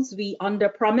People's: we under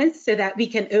promise so that we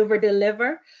can over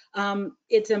deliver.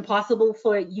 It's impossible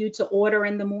for you to order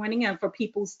in the morning and for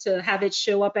People's to have it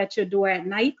show up at your door at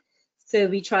night. So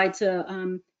we try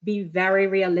to be very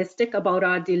realistic about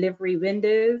our delivery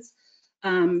windows.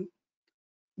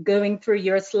 Going through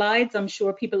your slides, I'm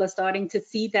sure people are starting to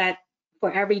see that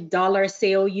for every dollar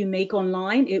sale you make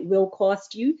online, it will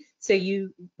cost you. So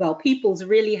People's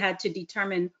really had to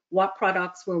determine what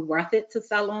products were worth it to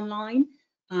sell online.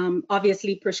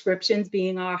 Obviously, prescriptions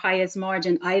being our highest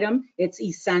margin item, it's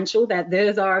essential that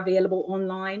those are available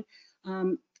online.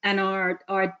 And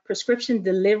our prescription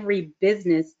delivery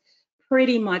business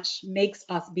pretty much makes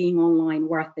us being online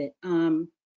worth it.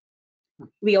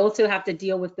 We also have to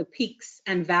deal with the peaks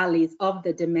and valleys of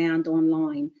the demand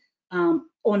online.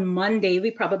 On Monday, we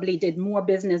probably did more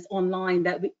business online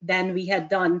than we had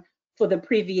done for the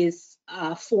previous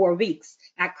 4 weeks.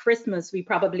 At Christmas, we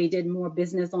probably did more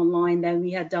business online than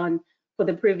we had done for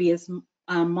the previous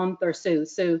month or so.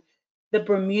 So the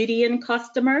Bermudian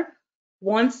customer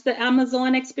wants the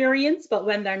Amazon experience, but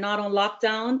when they're not on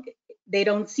lockdown, they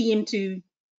don't seem to,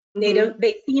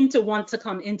 they seem to want to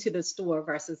come into the store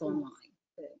versus online.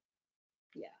 So,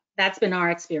 yeah, that's been our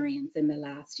experience in the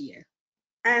last year.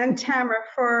 And Tamara,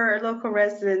 for local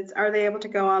residents, are they able to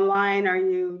go online? Are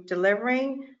you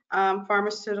delivering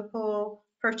pharmaceutical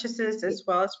purchases as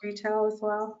well as retail as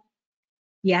well?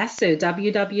 Yes, so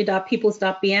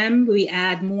www.peoples.bm, we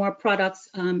add more products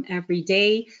every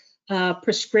day.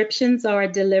 Prescriptions are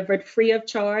delivered free of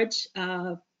charge.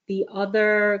 The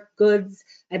other goods,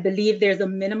 I believe there's a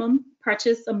minimum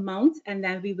purchase amount, and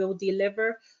then we will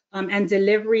deliver. And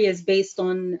delivery is based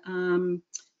on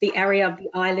the area of the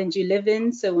island you live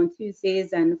in. So on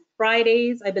Tuesdays and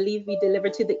Fridays, I believe we deliver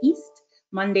to the east,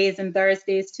 Mondays and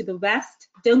Thursdays to the west.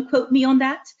 Don't quote me on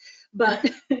that, but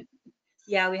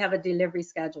yeah, we have a delivery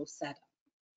schedule set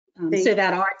up so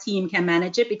that our team can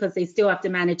manage it, because they still have to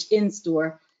manage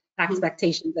in-store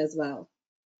expectations as well.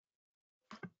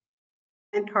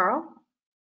 And Carl?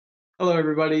 Hello,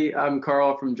 everybody. I'm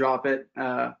Carl from Drop It.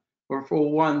 Well,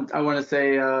 for one, I want to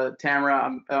say,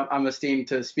 Tamara, I'm esteemed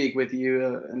to speak with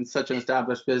you in such an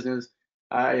established business.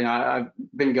 I've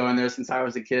been going there since I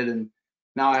was a kid, and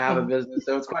now I have a business,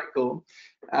 so it's quite cool.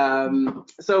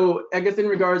 So I guess in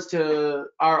regards to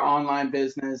our online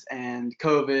business and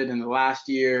COVID in the last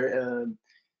year,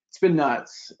 it's been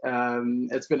nuts.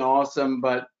 It's been awesome,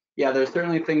 but yeah, there's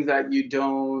certainly things that you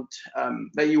don't,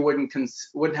 that you wouldn't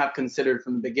have considered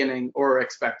from the beginning or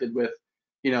expected with,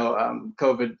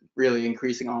 COVID really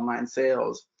increasing online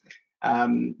sales.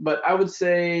 But I would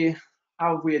say,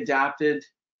 how have we adapted?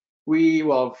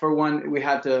 Well, for one, we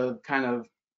had to kind of,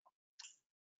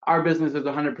 our business was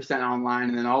 100% online,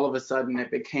 and then all of a sudden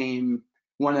it became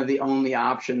one of the only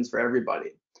options for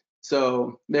everybody.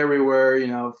 So there we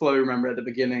were, Flo, remember at the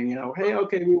beginning, hey,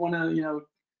 okay, we want to,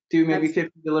 do maybe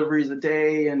 50 deliveries a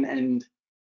day and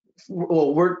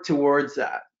we'll work towards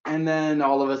that. And then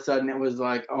all of a sudden it was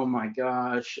like, oh my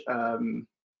gosh,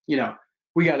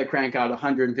 we got to crank out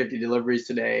 150 deliveries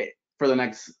today for the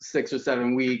next 6 or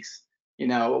 7 weeks.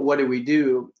 What do we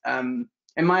do? And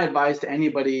my advice to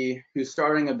anybody who's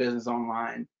starting a business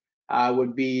online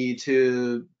would be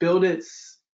to build it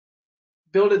so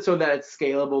that it's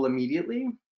scalable immediately.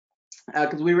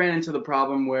 Because we ran into the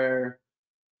problem where,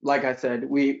 like I said,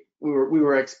 we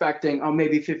were expecting,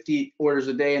 maybe 50 orders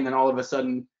a day, and then all of a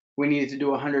sudden we needed to do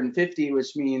 150,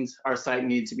 which means our site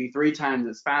needs to be 3 times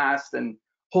as fast and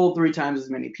hold 3 times as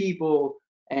many people,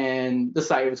 and the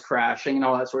site was crashing and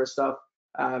all that sort of stuff,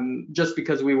 just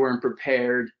because we weren't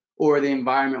prepared or the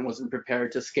environment wasn't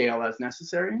prepared to scale as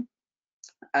necessary.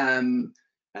 And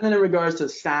then in regards to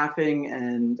staffing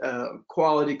and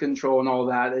quality control and all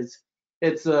that,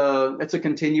 it's a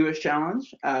continuous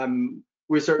challenge.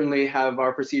 We certainly have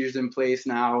our procedures in place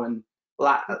now, and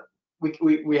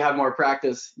we have more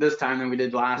practice this time than we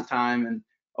did last time and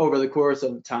over the course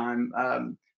of the time.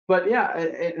 But yeah,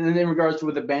 and in regards to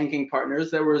with the banking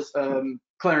partners, there was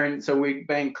Clarien, so we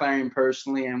bank Clarien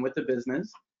personally and with the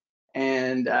business.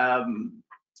 And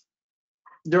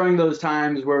during those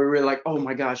times where we were like, oh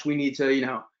my gosh, we need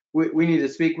to, we need to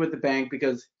speak with the bank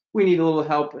because we need a little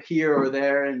help here or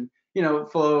there. And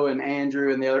Flo and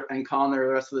Andrew and Connor,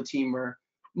 the rest of the team were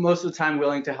most of the time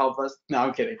willing to help us. No,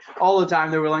 I'm kidding. All the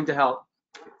time they're willing to help,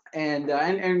 and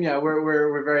yeah,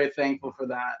 we're very thankful for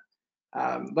that.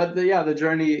 But the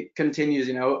journey continues.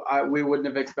 We wouldn't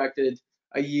have expected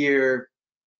a year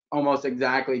almost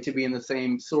exactly to be in the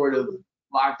same sort of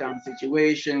lockdown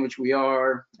situation, which we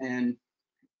are, and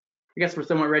I guess we're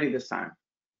somewhat ready this time.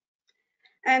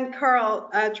 And Carl,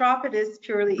 Dropit is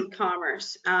purely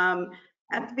e-commerce.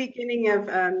 At the beginning of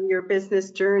your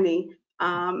business journey,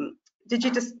 did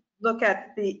you just look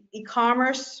at the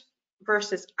e-commerce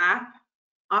versus app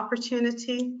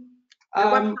opportunity?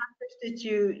 And what factors did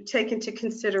you take into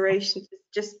consideration to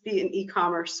just be an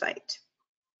e-commerce site?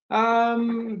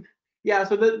 Yeah,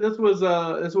 so this was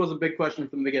a big question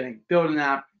from the beginning. Build an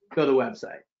app, build a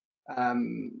website.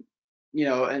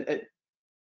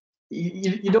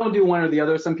 You don't do one or the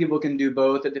other. Some people can do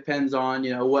both. It depends on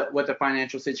what the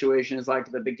financial situation is like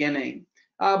at the beginning.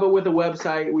 But with a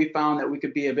website, we found that we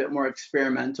could be a bit more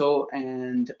experimental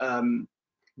and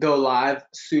go live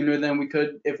sooner than we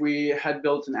could if we had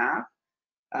built an app.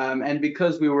 And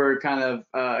because we were kind of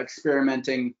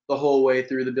experimenting the whole way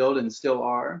through the build and still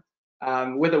are,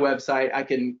 with a website, I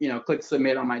can click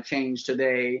submit on my change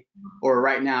today or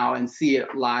right now and see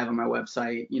it live on my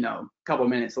website a couple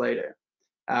minutes later.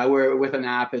 Where with an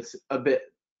app, it's a bit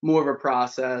more of a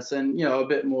process and a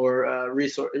bit more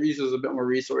it uses a bit more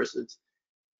resources.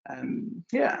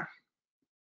 Yeah.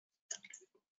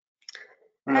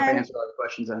 I don't know if I answered all the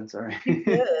questions then, sorry. You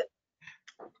did.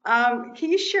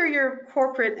 Can you share your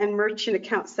corporate and merchant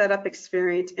account setup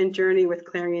experience and journey with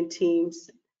Clarien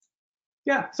teams?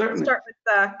 Yeah, certainly. Start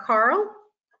with Carl.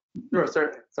 Sure,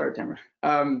 sorry, Tamara.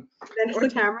 Then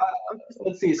Tamara.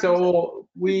 Let's see. So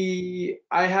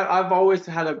I've always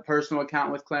had a personal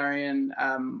account with Clarien.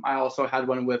 I also had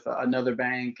one with another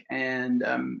bank, and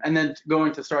then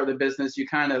going to start the business, you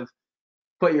kind of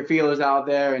put your feelers out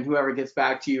there, and whoever gets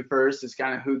back to you first is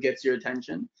kind of who gets your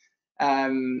attention.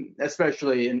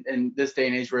 Especially in this day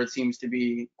and age where it seems to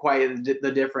be quite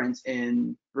the difference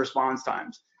in response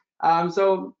times.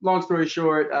 So long story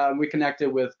short, we connected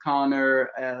with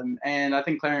Connor, and I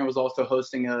think Clarien was also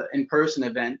hosting an in-person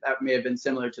event that may have been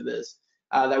similar to this,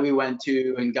 that we went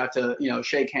to and got to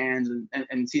shake hands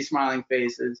and see smiling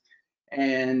faces.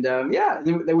 And yeah,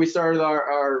 then we started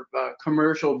our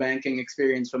commercial banking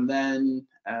experience from then.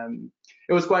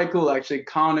 It was quite cool actually.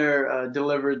 Connor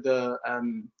delivered the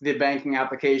banking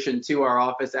application to our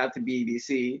office at the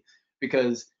BDC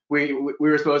because we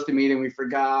were supposed to meet and we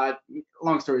forgot.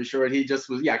 Long story short, he just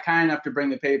was, yeah, kind enough to bring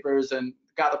the papers and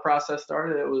got the process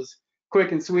started. It was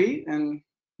quick and sweet, and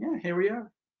yeah, here we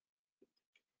are.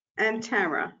 And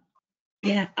Tamara.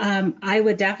 Yeah, I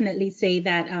would definitely say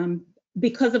that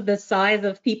because of the size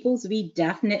of Peoples, we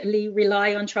definitely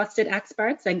rely on trusted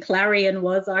experts, and Clarien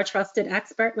was our trusted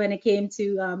expert when it came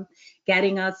to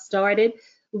getting us started.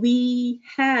 We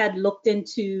had looked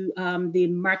into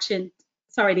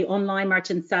the online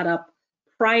merchant setup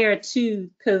prior to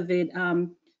COVID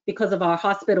because of our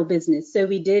hospital business. So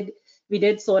we did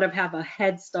sort of have a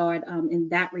head start in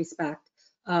that respect.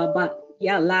 But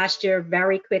yeah, last year,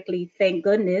 very quickly, thank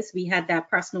goodness, we had that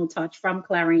personal touch from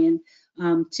Clarien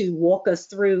to walk us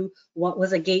through what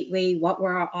was a gateway, what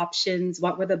were our options,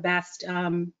 what was the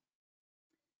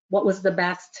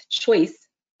best choice,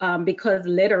 because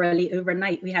literally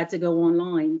overnight we had to go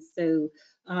online. So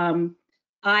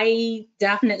I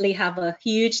definitely have a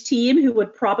huge team who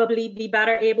would probably be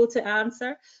better able to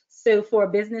answer. So for a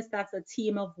business that's a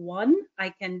team of one, I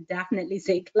can definitely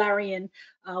say Clarien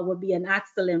would be an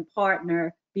excellent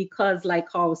partner because, like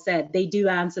Carl said, they do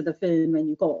answer the phone when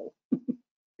you call.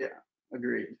 Yeah,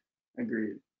 agreed.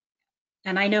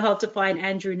 And I know how to find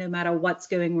Andrew no matter what's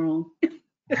going wrong.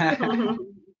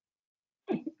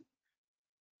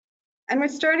 And when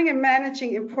starting and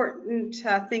managing, important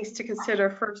things to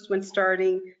consider first when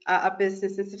starting a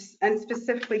business and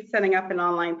specifically setting up an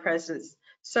online presence.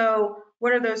 So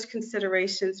what are those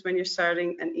considerations when you're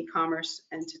starting an e-commerce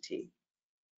entity?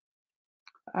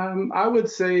 I would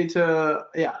say to,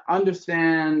 yeah,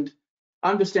 understand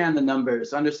the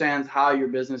numbers, understand how your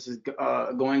business is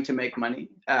going to make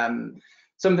money.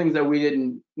 Some things that we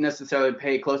didn't necessarily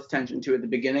pay close attention to at the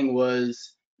beginning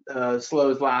was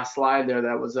Slow's last slide there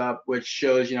that was up, which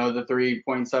shows, the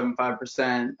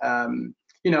 3.75%, and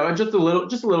just a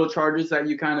little charges that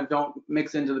you kind of don't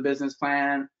mix into the business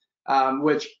plan,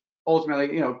 which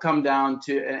ultimately, come down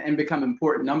to and become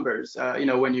important numbers,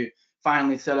 when you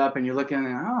finally set up and you're looking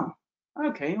and, oh,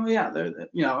 okay, well, yeah,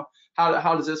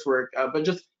 how does this work? But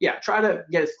just, yeah, try to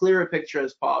get as clear a picture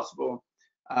as possible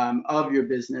of your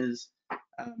business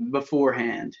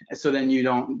beforehand, so then you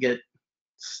don't get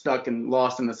stuck and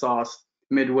lost in the sauce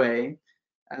midway.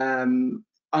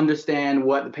 Understand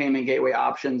what the payment gateway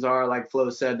options are. Like Flo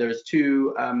said, there's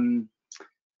two,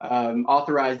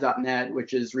 Authorize.net,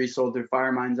 which is resold through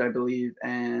Firemines, I believe,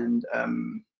 and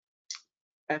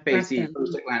FAC,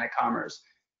 First Atlantic Commerce.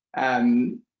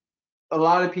 A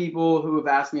lot of people who have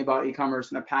asked me about e-commerce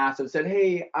in the past have said,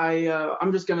 hey,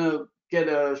 I'm just gonna get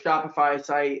a Shopify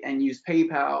site and use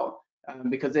PayPal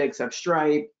because they accept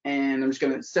Stripe, and I'm just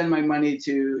gonna send my money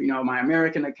to my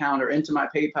American account or into my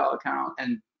PayPal account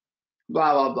and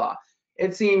blah, blah, blah.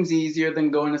 It seems easier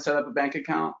than going to set up a bank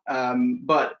account,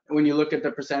 but when you look at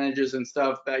the percentages and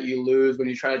stuff that you lose when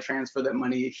you try to transfer that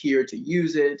money here to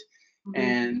use it,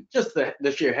 and just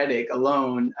the sheer headache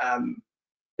alone,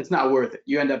 it's not worth it.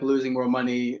 You end up losing more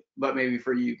money, but maybe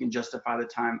for you can justify the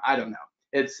time. I don't know.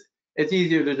 It's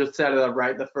easier to just set it up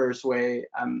right the first way.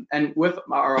 And with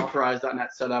our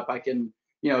Authorize.net setup, I can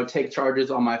take charges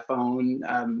on my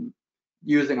phone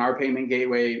using our payment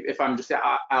gateway. If I'm just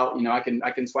out,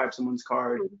 I can swipe someone's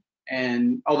card,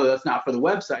 and although that's not for the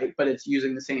website, but it's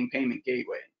using the same payment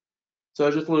gateway. So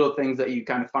it's just little things that you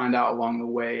kind of find out along the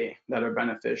way that are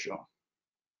beneficial.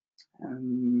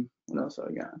 What else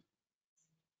I got?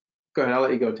 Go ahead, I'll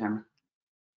let you go, Tamara.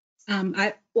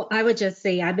 I would just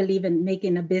say I believe in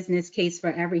making a business case for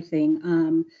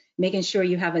everything, making sure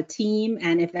you have a team,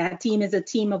 and if that team is a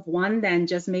team of one, then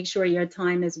just make sure your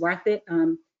time is worth it.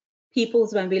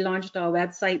 Peoples, when we launched our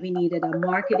website, we needed a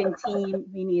marketing team,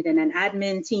 we needed an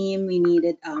admin team, we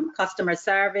needed customer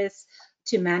service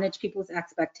to manage people's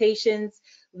expectations.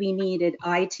 We needed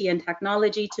IT and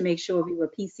technology to make sure we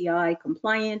were PCI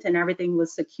compliant and everything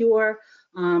was secure.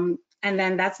 And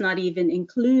then that's not even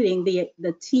including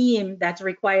the team that's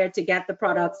required to get the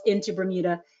products into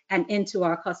Bermuda and into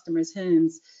our customers'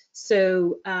 homes.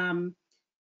 So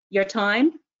your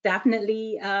time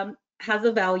definitely has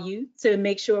a value. So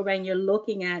make sure when you're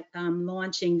looking at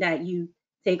launching that you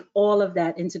take all of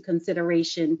that into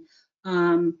consideration.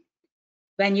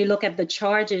 When you look at the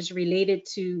charges related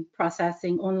to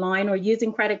processing online or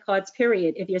using credit cards,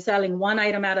 period, if you're selling one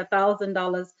item at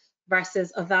 $1,000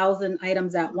 versus 1,000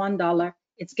 items at $1,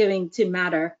 it's going to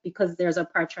matter because there's a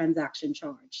per transaction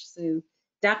charge. So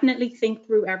definitely think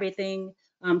through everything,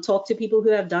 talk to people who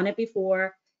have done it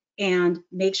before, and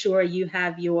make sure you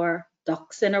have your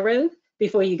ducks in a row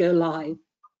before you go live,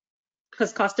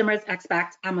 because customers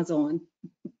expect Amazon.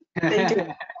 They do.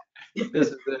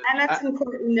 And that's an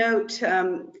important note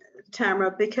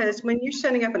Tamara, because when you're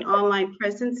setting up an online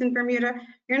presence in Bermuda,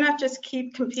 you're not just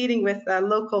keep competing with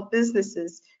local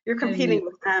businesses. You're competing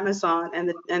with Amazon and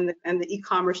the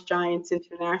e-commerce giants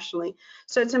internationally.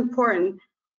 So it's important.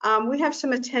 We have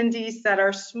some attendees that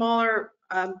are smaller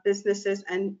businesses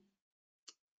and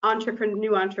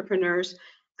new entrepreneurs.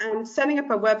 And setting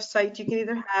up a website, you can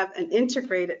either have an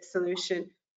integrated solution,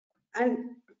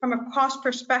 and from a cost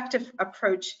perspective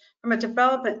approach, from a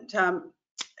development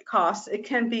cost, it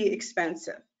can be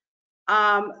expensive.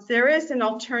 There is an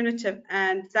alternative,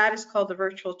 and that is called the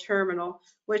virtual terminal,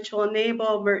 which will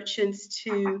enable merchants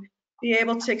to be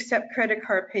able to accept credit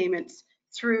card payments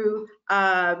through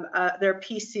their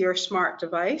PC or smart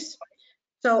device.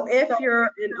 So if you're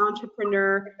an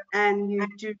entrepreneur and you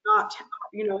do not,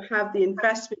 have the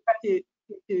investment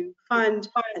to fund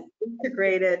an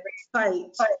integrated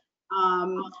site,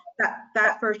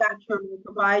 that virtual terminal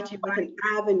provides you with an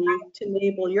avenue to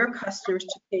enable your customers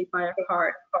to pay by a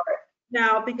card.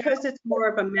 Now, because it's more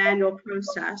of a manual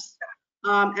process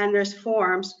and there's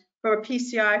forms, from a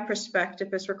PCI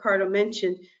perspective, as Ricardo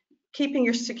mentioned, keeping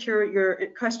your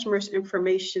customers'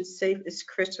 information safe is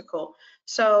critical.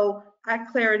 So at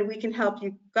Clarien, we can help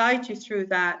you, guide you through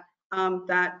that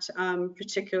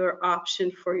particular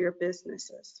option for your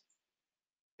businesses.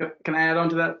 Can I add on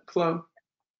to that, Flo?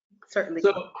 Certainly.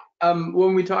 So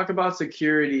when we talk about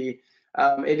security,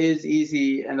 it is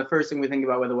easy, and the first thing we think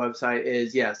about with a website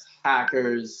is, yes,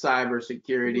 hackers,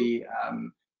 cybersecurity,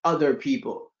 other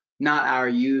people, not our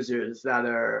users that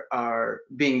are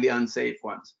being the unsafe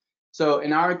ones. So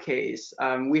in our case,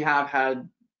 we have had,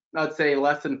 let's say,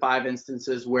 less than 5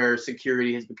 instances where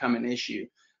security has become an issue,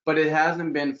 but it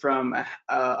hasn't been from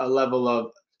a level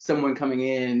of someone coming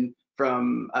in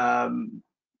from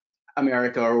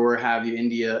America or where have you,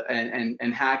 India,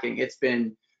 and hacking. It's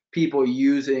been people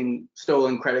using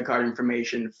stolen credit card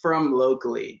information from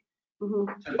locally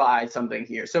to buy something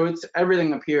here. So it's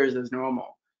everything appears as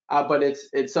normal, but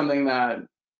it's something that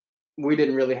we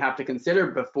didn't really have to consider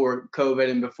before COVID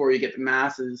and before you get the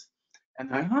masses.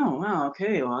 And like, oh wow,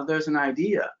 okay, well there's an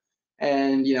idea,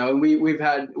 and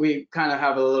we kind of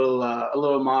have a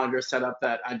little monitor set up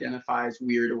that identifies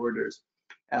weird orders,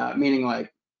 meaning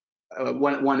like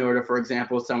one order, for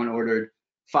example, someone ordered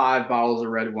 5 bottles of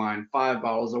red wine, 5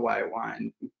 bottles of white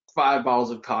wine, 5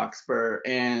 bottles of Cockspur,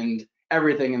 and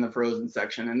everything in the frozen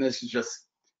section. And this is just,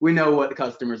 we know what the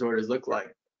customer's orders look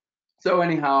like. So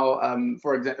anyhow,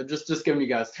 for example, just giving you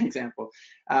guys an example,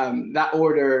 that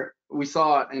order, we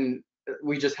saw it and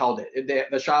we just held it.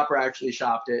 The shopper actually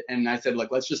shopped it, and I said,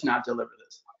 look, let's just not deliver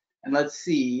this, and let's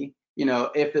see,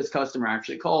 if this customer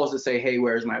actually calls to say, hey,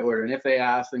 where's my order? And if they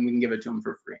ask, then we can give it to them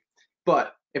for free.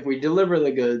 But if we deliver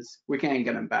the goods, we can't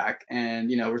get them back, and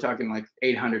we're talking like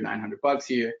 $800, $900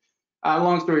 here.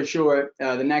 Long story short,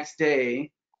 the next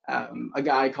day, a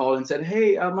guy called and said,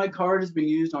 hey, my card has been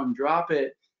used on Drop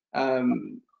It.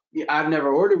 I've never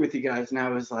ordered with you guys. And I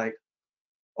was like,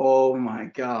 oh my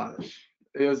gosh,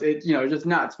 it was just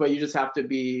nuts. But you just have to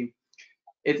be,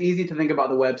 it's easy to think about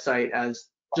the website as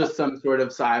just some sort of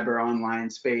cyber online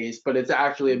space, but it's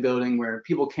actually a building where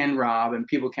people can rob and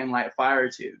people can light fire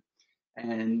to,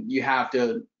 and you have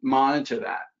to monitor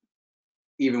that,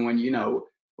 even when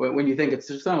when you think it's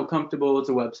just so comfortable, it's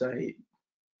a website.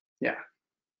 Yeah.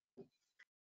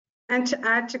 And to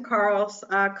add to Carl's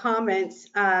comments,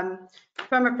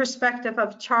 from a perspective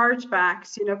of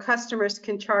chargebacks, customers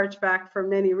can charge back for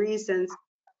many reasons,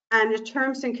 and the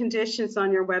terms and conditions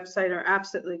on your website are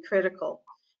absolutely critical,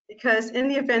 because in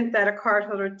the event that a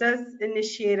cardholder does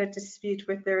initiate a dispute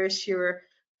with their issuer,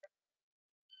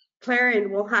 Clarien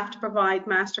will have to provide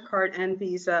MasterCard and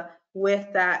Visa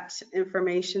with that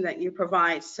information that you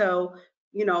provide. So,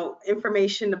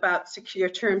 information about secure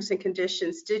terms and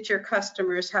conditions. Did your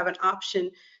customers have an option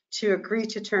to agree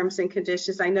to terms and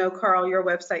conditions? I know, Carl, your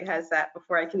website has that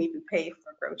before I can even pay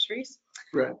for groceries.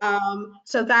 Right.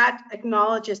 So that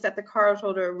acknowledges that the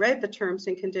cardholder read the terms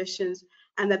and conditions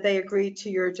and that they agreed to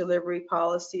your delivery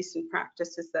policies and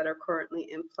practices that are currently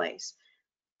in place.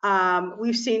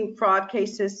 We've seen fraud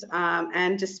cases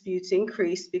and disputes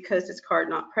increase because it's card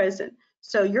not present.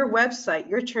 So your website,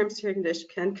 your terms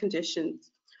and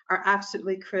conditions are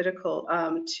absolutely critical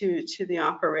to the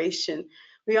operation.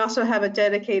 We also have a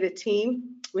dedicated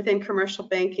team within commercial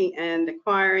banking and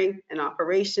acquiring and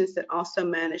operations that also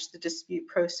manage the dispute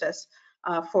process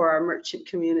for our merchant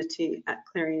community at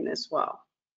Clarien as well.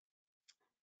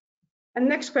 And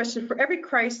next question, for every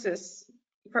crisis,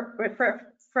 for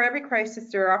every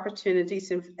crisis, there are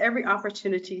opportunities, and for every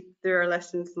opportunity, there are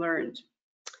lessons learned.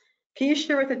 Can you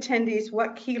share with attendees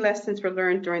what key lessons were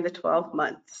learned during the 12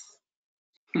 months?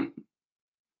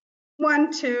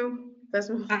 1, 2,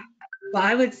 doesn't. Well,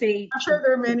 I would say I'm sure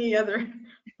there are many other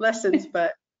lessons,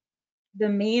 but the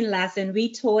main lesson,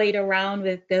 we toyed around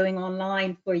with going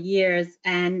online for years,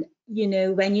 and you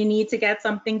know, when you need to get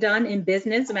something done in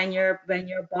business, when your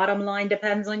bottom line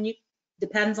depends on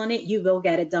it, you will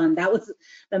get it done. That was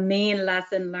the main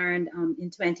lesson learned in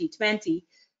 2020.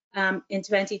 In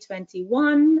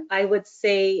 2021, I would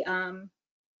say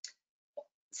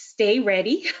stay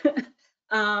ready.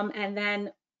 And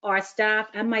then our staff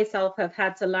and myself have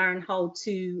had to learn how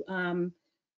to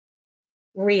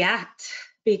react,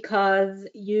 because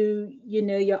you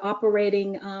know, you're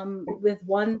operating with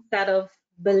one set of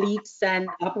beliefs and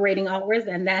operating hours,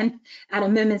 and then at a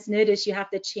moment's notice you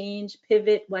have to change,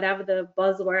 pivot, whatever the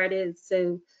buzzword is.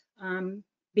 So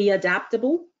be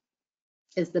adaptable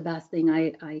is the best thing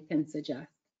I can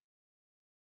suggest.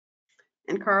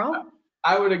 and Carl?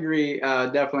 I would agree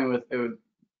definitely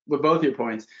with both your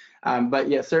points. But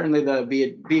yeah, certainly the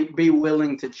be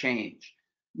willing to change.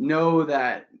 Know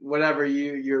that whatever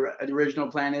your original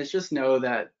plan is, just know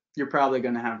that you're probably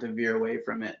going to have to veer away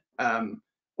from it,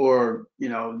 or you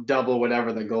know, double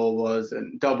whatever the goal was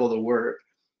and double the work.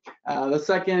 The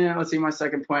second, let's see, my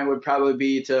second point would probably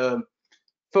be to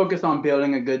focus on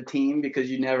building a good team, because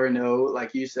you never know,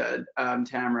 like you said,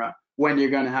 Tamara, when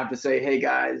you're going to have to say, hey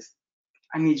guys,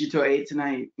 I need you till 8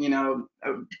 tonight. You know,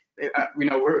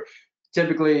 we're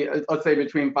typically, let's say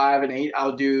between 5 and 8,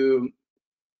 I'll do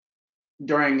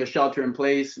during the shelter in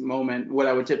place moment what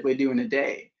I would typically do in a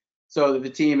day. So the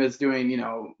team is doing, you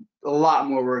know, a lot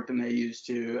more work than they used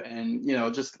to, and you know,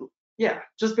 just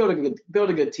build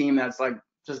a good team that's like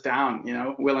just down, you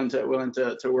know, willing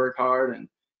to work hard and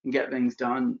get things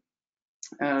done.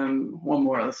 One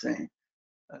more, let's see.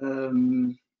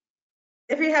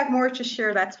 If you have more to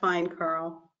share, that's fine,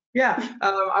 Carl. Yeah,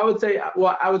 I would say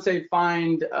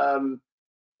find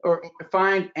or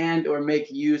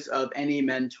make use of any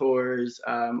mentors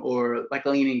or like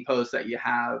leaning posts that you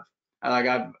have.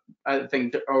 I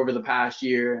think over the past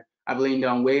year, I've leaned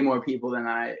on way more people than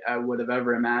I would have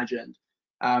ever imagined.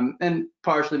 And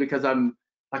partially because I'm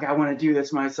like, I want to do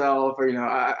this myself, or, you know,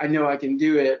 I know I can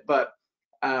do it, but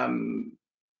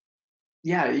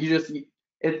yeah,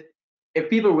 if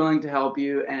people are willing to help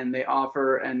you and they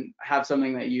offer and have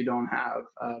something that you don't have,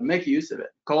 make use of it.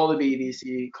 Call the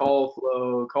BDC, call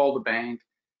Flow, call the bank.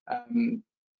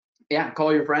 Yeah,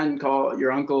 call your friend, call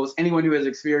your uncles, anyone who has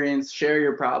experience, share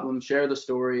your problems, share the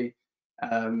story.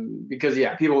 Because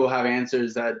yeah, people will have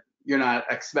answers that you're not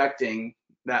expecting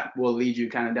that will lead you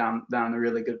kind of down a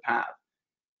really good path.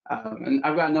 And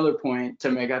I've got another point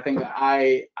to make. I think that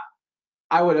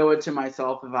I would owe it to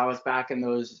myself if I was back in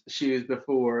those shoes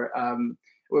before.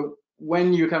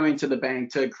 When you're coming to the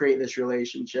bank to create this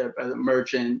relationship as a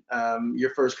merchant,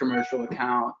 your first commercial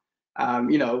account,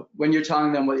 you know, when you're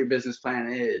telling them what your business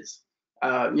plan is,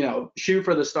 you know, shoot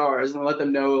for the stars and let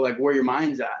them know like where your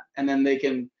mind's at, and then they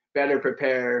can better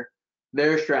prepare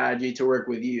their strategy to work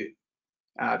with you.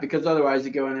 Because otherwise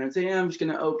you go in there and say, yeah, I'm just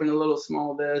going to open a little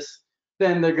small this,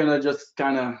 then they're going to just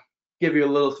kind of give you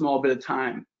a little small bit of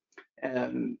time.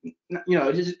 And you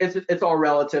know, it's all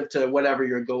relative to whatever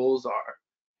your goals are,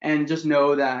 and just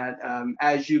know that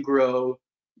as you grow,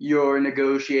 your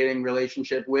negotiating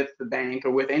relationship with the bank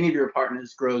or with any of your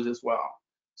partners grows as well.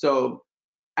 So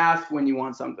ask when you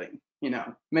want something, you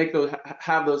know,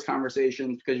 have those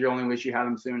conversations, because you only wish you had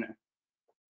them sooner.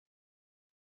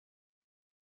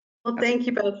 Well, thank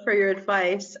you both for your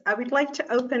advice. I would like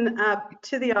to open up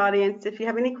to the audience if you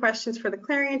have any questions for the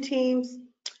Clarien teams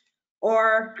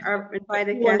or our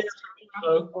invited guests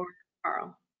or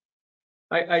Carl.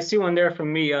 I see one there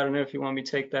from me. I don't know if you want me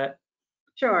to take that.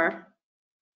 Sure.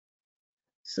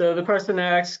 So the person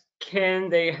asks, can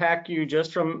they hack you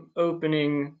just from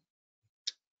opening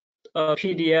a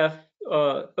PDF,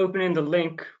 opening the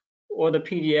link or the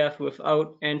PDF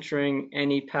without entering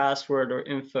any password or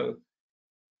info,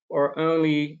 or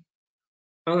only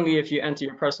if you enter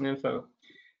your personal info?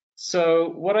 So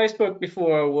what I spoke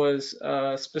before was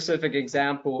a specific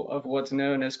example of what's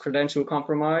known as credential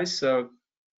compromise. So,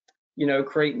 you know,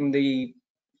 creating the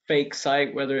fake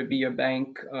site, whether it be your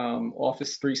bank,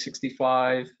 Office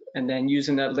 365, and then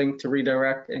using that link to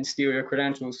redirect and steal your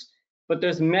credentials. But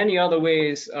there's many other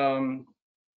ways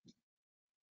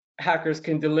hackers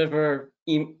can deliver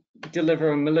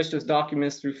malicious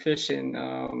documents through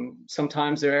phishing.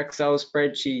 Sometimes they're Excel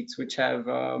spreadsheets which have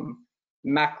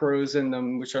macros in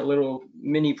them, which are little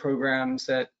mini programs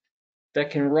that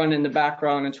can run in the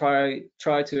background and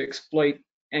try to exploit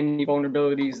any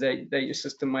vulnerabilities that your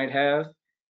system might have.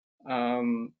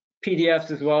 PDFs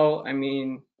as well. I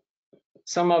mean,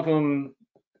 some of them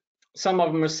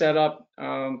are set up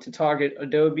to target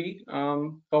Adobe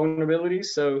vulnerabilities.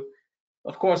 So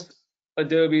Of course,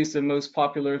 Adobe is the most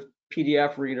popular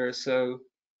PDF reader, so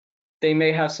they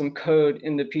may have some code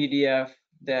in the PDF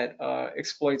that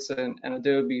exploits an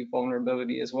Adobe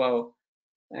vulnerability as well.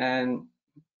 And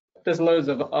there's loads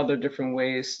of other different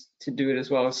ways to do it as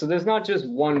well. So there's not just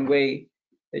one way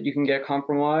that you can get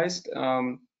compromised.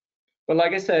 But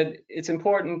like I said, it's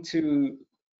important to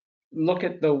look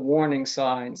at the warning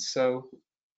signs. So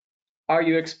are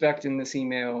you expecting this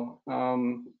email?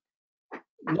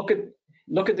 Look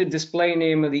at the display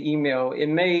name of the email. It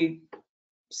may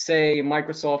say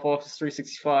Microsoft Office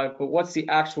 365, but what's the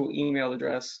actual email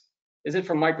address? Is it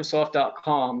from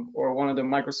Microsoft.com or one of the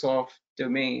Microsoft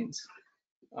domains?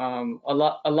 A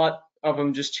lot of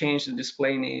them just change the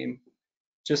display name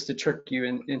just to trick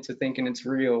you into thinking it's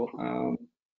real.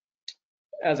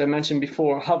 As I mentioned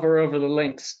before, hover over the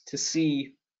links to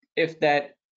see if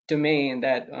that domain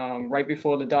that right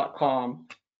before the .com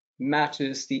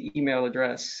matches the email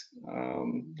address.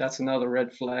 That's another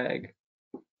red flag.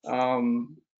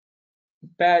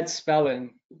 Bad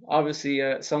spelling. Obviously,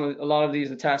 a lot of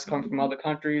these attacks come from other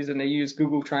countries, and they use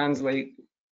Google Translate,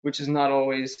 which is not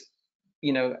always,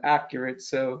 accurate.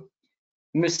 So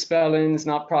misspellings,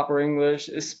 not proper English,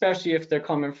 especially if they're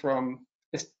coming from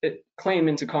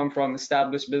claiming to come from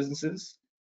established businesses.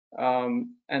 And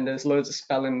there's loads of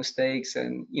spelling mistakes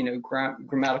and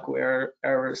grammatical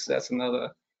errors. That's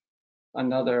another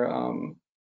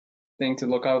thing to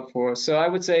look out for. So I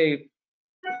would say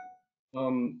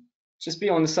just be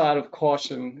on the side of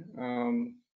caution.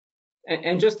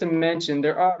 And just to mention,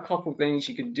 there are a couple things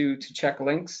you could do to check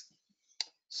links.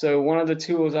 So one of the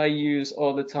tools I use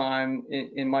all the time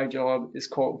in my job is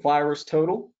called Virus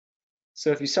Total. So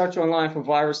if you search online for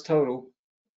Virus Total,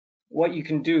 what you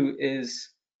can do is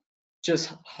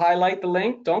just highlight the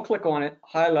link, don't click on it,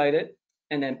 highlight it,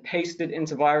 and then paste it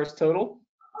into Virus Total.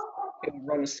 It will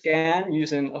run a scan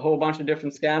using a whole bunch of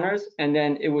different scanners, and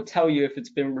then it will tell you if it's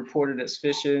been reported as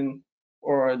phishing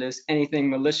or there's anything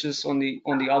malicious on the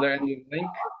other end of the link.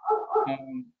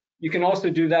 You can also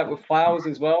do that with files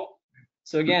as well.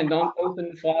 So again, don't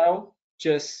open the file.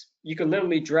 You can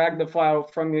literally drag the file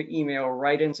from your email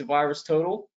right into Virus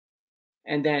Total,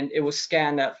 and then it will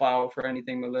scan that file for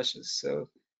anything malicious. So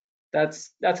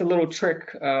that's a little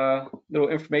trick, little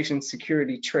information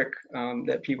security trick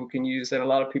that people can use that a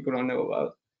lot of people don't know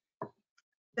about.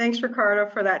 Thanks, Ricardo,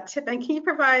 for that tip. And can you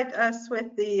provide us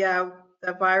with the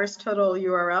Virus Total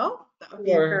URL? That would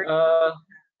be Sure.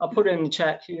 I'll put it in the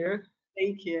chat here.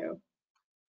 Thank you.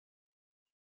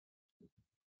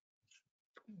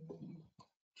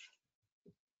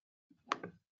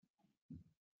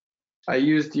 I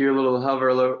used your little hover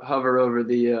over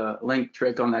the link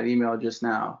trick on that email just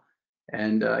now,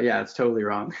 and yeah, it's totally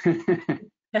wrong.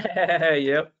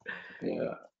 Yep.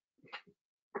 Yeah.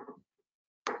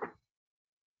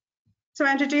 So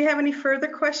Andrew, do you have any further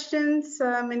questions?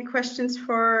 Any questions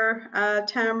for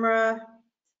Tamara,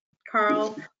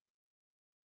 Carl?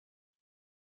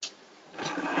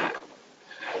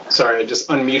 Sorry, just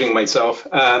unmuting myself.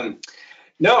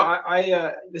 No,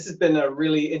 this has been a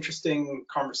really interesting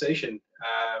conversation,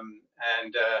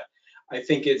 and I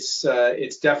think it's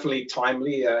definitely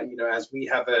timely. As we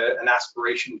have an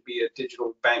aspiration to be a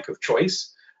digital bank of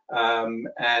choice,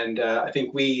 and I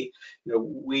think we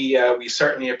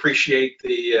certainly appreciate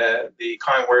the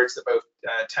kind words that both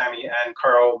Tammy and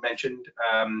Carl mentioned.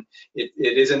 It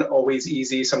isn't always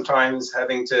easy sometimes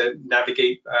having to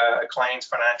navigate a client's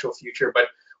financial future, but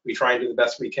we try and do the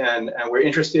best we can, and we're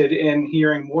interested in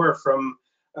hearing more from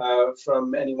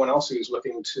anyone else who's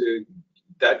looking to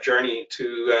that journey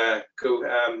to go,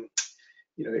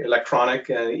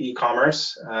 electronic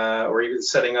e-commerce, or even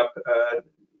setting up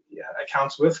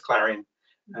accounts with Clarien.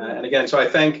 And again, so I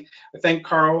thank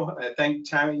Carl, I thank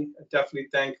Tammy, I definitely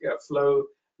thank Flo,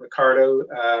 Ricardo,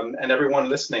 and everyone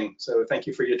listening. So thank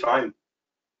you for your time.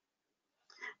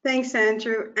 Thanks,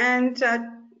 Andrew.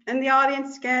 And the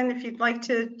audience, again, if you'd like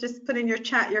to just put in your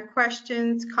chat your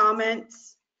questions,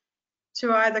 comments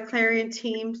to either Clarien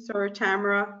teams or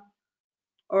Tamara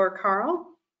or Carl.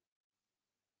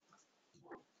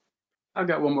 I've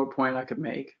got one more point I could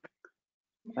make.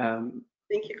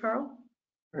 Thank you, Carl.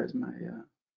 Where's my?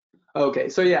 Okay,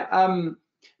 so yeah,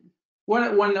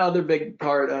 one other big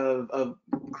part of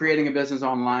creating a business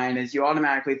online is you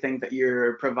automatically think that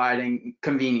you're providing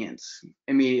convenience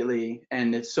immediately,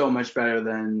 and it's so much better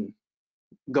than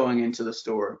going into the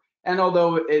store. And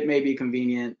although it may be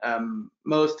convenient,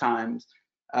 most times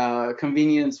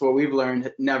convenience, what we've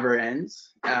learned, never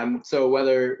ends. So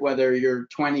whether you're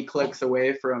 20 clicks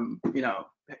away from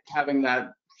having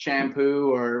that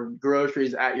shampoo or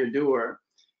groceries at your door,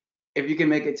 if you can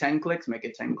make it 10 clicks, make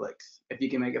it 10 clicks. If you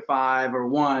can make it 5 or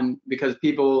 1, because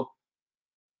people,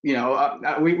 you know,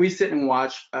 we sit and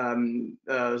watch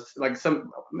like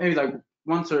maybe like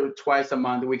once or twice a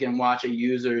month, we can watch a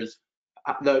user's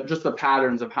just the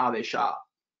patterns of how they shop.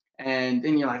 And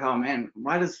then you're like, oh man,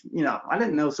 why does, you know, I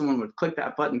didn't know someone would click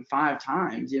that button 5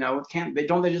 times, you know,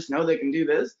 don't they just know they can do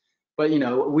this? But, you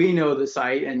know, we know the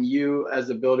site, and you as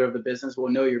the builder of the business will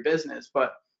know your business,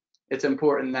 but it's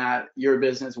important that your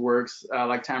business works,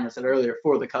 like Tamara said earlier,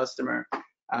 for the customer,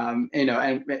 you know,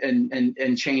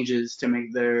 and changes to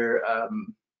make their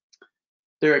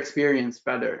experience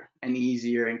better and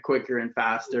easier and quicker and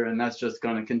faster. And that's just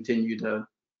going to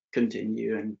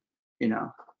continue, and, you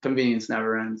know, convenience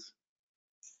never ends.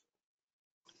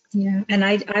 Yeah, and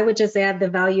I would just add the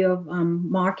value of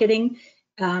marketing.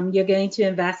 You're going to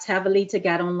invest heavily to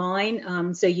get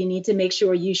online, so you need to make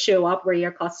sure you show up where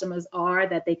your customers are,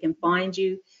 that they can find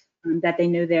you, that they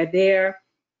know they're there.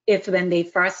 If when they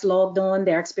first logged on,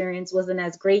 their experience wasn't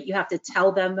as great, you have to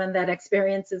tell them when that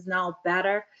experience is now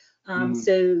better.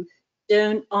 So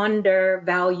don't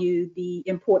undervalue the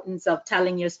importance of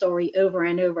telling your story over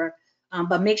and over.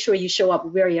 But make sure you show up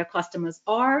where your customers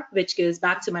are, which goes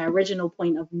back to my original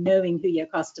point of knowing who your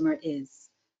customer is.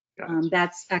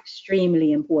 That's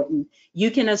extremely important. You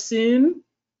can assume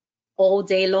all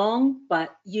day long,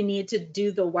 but you need to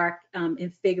do the work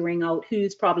in figuring out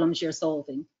whose problems you're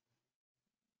solving.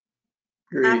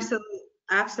 Agreed. Absolutely.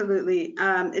 Absolutely.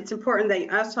 It's important that you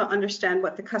also understand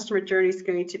what the customer journey is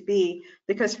going to be,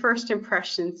 because first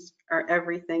impressions are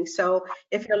everything. So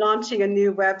if you're launching a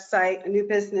new website, a new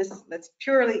business that's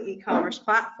purely e-commerce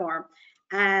platform,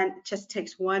 and it just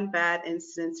takes one bad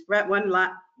instance, one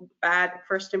bad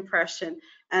first impression,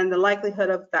 and the likelihood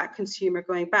of that consumer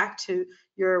going back to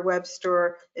your web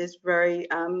store is very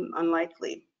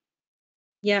unlikely.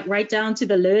 Yeah, right down to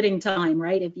the loading time,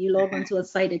 right? If you log onto a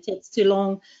site, it takes too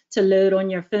long to load on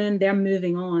your phone, they're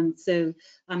moving on. So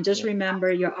just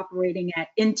remember you're operating at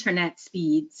internet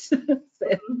speeds. So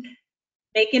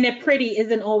making it pretty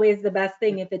isn't always the best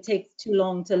thing if it takes too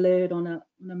long to load on a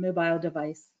mobile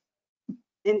device.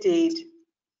 Indeed.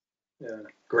 Yeah,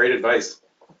 great advice.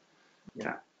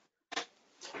 Yeah.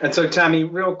 And so, Tammy,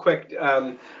 real quick,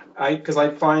 because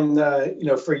I find, you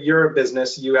know, for your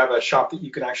business, you have a shop that you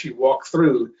can actually walk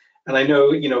through. And I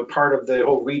know, you know, part of the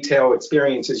whole retail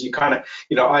experience is you kind of,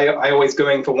 you know, I always go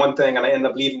in for one thing and I end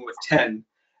up leaving with 10.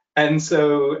 And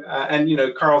so, and, you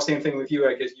know, Carl, same thing with you.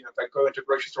 I guess, you know, if I go into a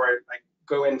grocery store, I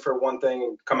go in for one thing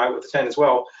and come out with 10 as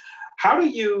well. How do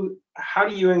you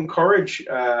encourage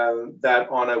that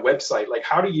on a website? Like,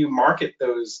 how do you market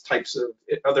those types of,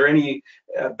 are there any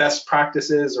best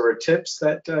practices or tips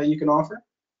that you can offer?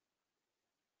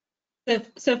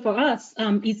 So for us,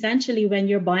 essentially, when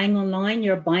you're buying online,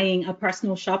 you're buying a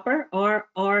personal shopper.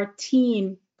 Our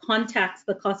team contacts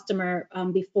the customer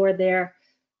before their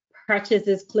purchase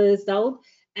is closed out.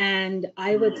 And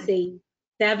I would say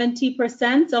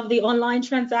 70% of the online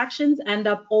transactions end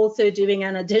up also doing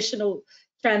an additional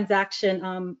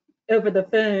transaction over the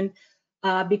phone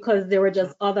because there were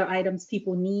just other items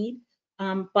people need.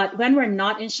 But when we're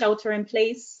not in shelter in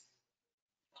place,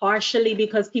 partially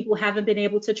because people haven't been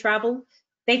able to travel,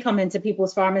 they come into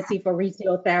people's pharmacy for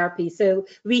retail therapy. So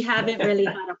we haven't really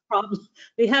had a problem.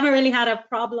 We haven't really had a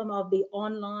problem of the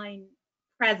online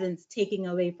presence taking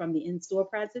away from the in-store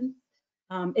presence.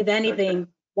 If anything,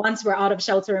 once we're out of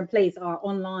shelter in place, our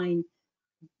online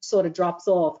sort of drops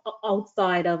off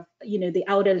outside of, you know, the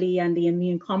elderly and the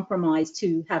immune compromised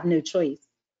who have no choice.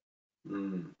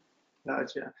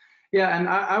 Gotcha. Yeah, and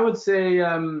I would say,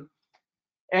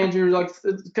 Andrew, like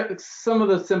some of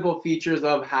the simple features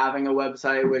of having a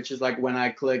website, which is like when I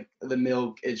click the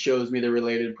milk, it shows me the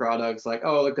related products, like,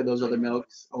 oh, look at those other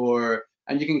milks,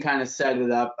 and you can kind of set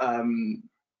it up,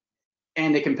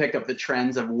 and it can pick up the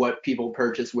trends of what people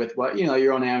purchase with what, you know,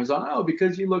 you're on Amazon, oh,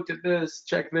 because you looked at this,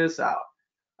 check this out.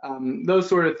 Those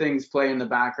sort of things play in the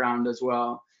background as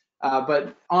well.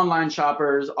 But online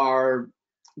shoppers are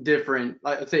different.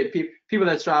 Like, let's say people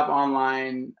that shop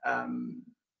online,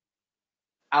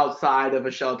 outside of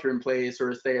a shelter in place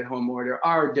or a stay-at-home order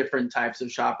are different types of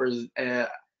shoppers. I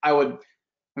don't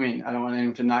want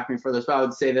anyone to knock me for this, but I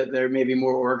would say that they're maybe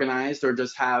more organized or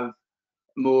just have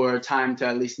more time to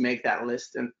at least make that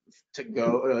list and to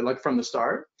go like from the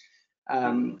start.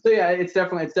 So yeah, it's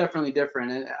definitely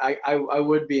different, and I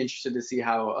would be interested to see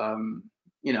how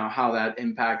you know, how that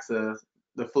impacts the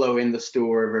flow in the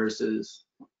store versus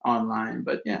online.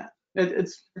 But yeah,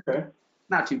 it's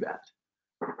not too bad.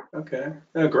 Okay,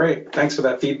 oh, great. Thanks for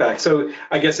that feedback. So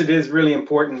I guess it is really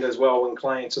important as well when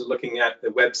clients are looking at the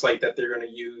website that they're going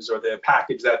to use or the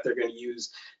package that they're going to use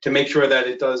to make sure that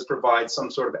it does provide some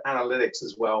sort of analytics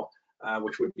as well,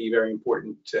 which would be very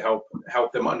important to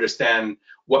help them understand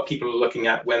what people are looking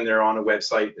at when they're on a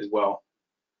website as well.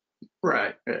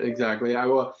 Right, exactly.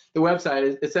 The website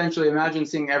is essentially, imagine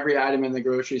seeing every item in the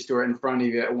grocery store in front of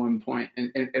you at one point,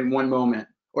 in one moment,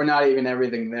 or not even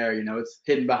everything there. You know, it's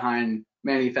hidden behind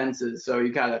many fences. So you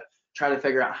gotta try to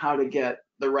figure out how to get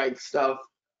the right stuff,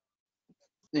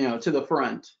 you know, to the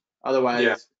front. Otherwise,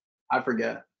 Yeah. I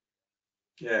forget.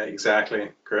 Yeah,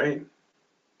 exactly. Great.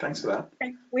 Thanks for that.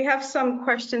 Okay. We have some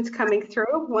questions coming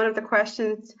through. One of the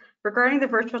questions regarding the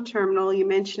virtual terminal, you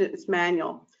mentioned it is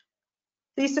manual.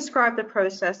 Please describe the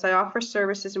process. I offer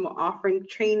services and we're offering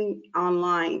training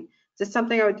online. Is it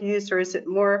something I would use, or is it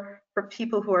more for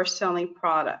people who are selling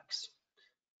products?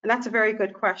 And that's a very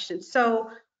good question. So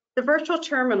the virtual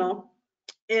terminal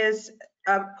is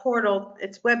a portal.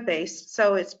 It's web-based,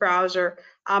 so it's browser.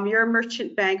 Your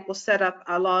merchant bank will set up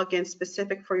a login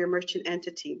specific for your merchant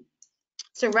entity.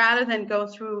 So rather than go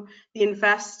through the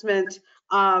investment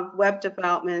of web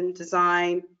development,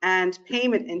 design, and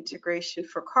payment integration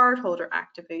for cardholder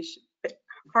activated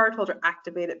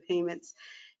payments,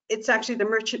 it's actually the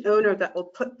merchant owner that will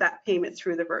put that payment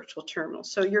through the virtual terminal.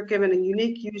 So you're given a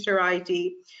unique user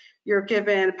ID, you're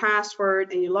given a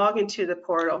password, and you log into the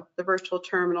portal, the virtual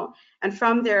terminal, and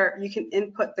from there you can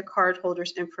input the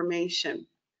cardholder's information.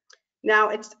 Now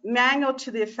it's manual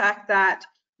to the effect that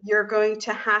you're going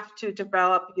to have to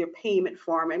develop your payment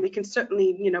form, and we can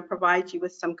certainly, provide you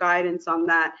with some guidance on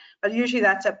that. But usually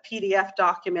that's a PDF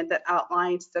document that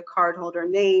outlines the cardholder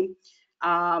name,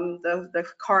 the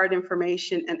card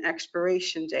information and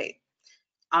expiration date,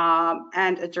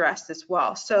 and address as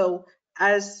well. So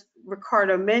as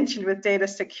Ricardo mentioned with data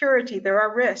security, there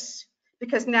are risks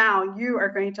because now you are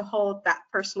going to hold that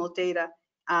personal data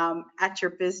at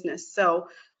your business. So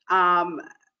from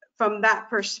that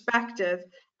perspective,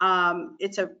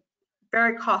 it's a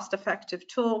very cost-effective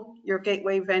tool. Your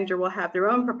gateway vendor will have their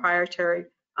own proprietary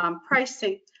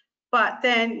pricing, but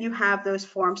then you have those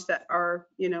forms that are,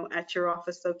 at your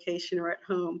office location or at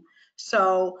home.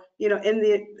 So, in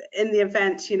the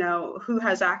event, who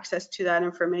has access to that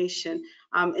information?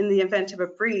 In the event of a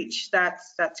breach,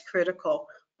 that's critical.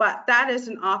 But that is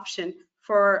an option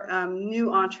for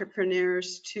new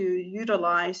entrepreneurs to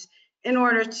utilize in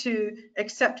order to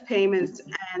accept payments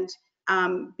and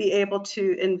be able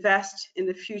to invest in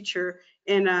the future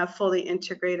in a fully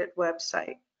integrated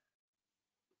website.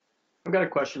 I've got a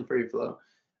question for you, Flo.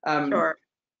 Sure.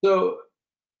 So,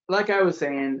 like I was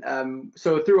saying,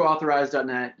 so through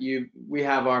authorize.net, we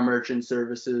have our merchant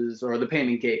services or the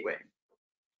payment gateway,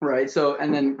 right? So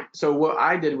what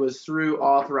I did was through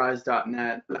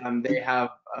authorize.net,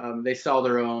 they sell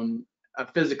their own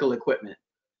physical equipment.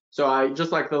 So I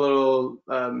just like the little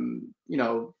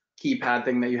keypad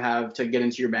thing that you have to get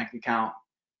into your bank account.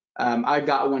 I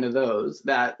got one of those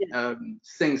that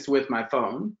syncs with my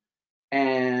phone,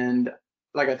 and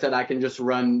like I said, I can just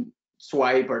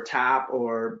swipe or tap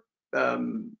or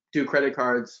do credit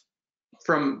cards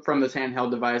from this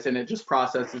handheld device, and it just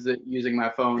processes it using my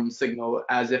phone signal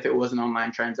as if it was an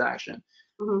online transaction.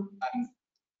 Mm-hmm.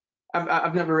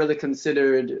 I've never really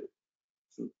considered,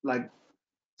 like,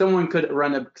 someone could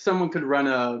run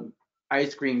a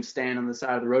ice cream stand on the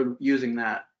side of the road using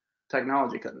that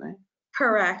technology, couldn't they?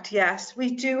 Correct. Yes,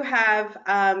 we do have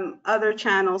other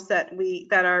channels that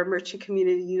our merchant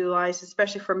community utilizes,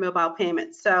 especially for mobile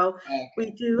payments. So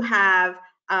we do have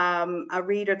a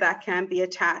reader that can be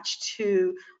attached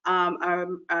to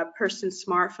a person's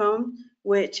smartphone,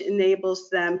 which enables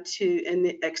them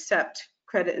to accept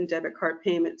credit and debit card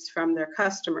payments from their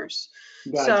customers.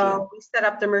 Gotcha. So we set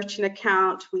up the merchant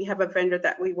account. We have a vendor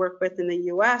that we work with in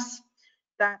the US.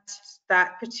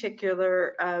 That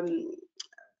particular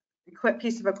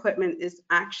piece of equipment is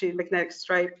actually magnetic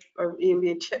stripe, or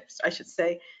EMV chips, I should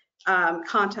say.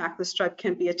 Contactless stripe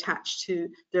can be attached to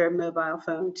their mobile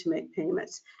phone to make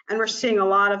payments, and we're seeing a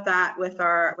lot of that with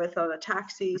the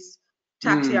taxi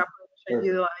operators are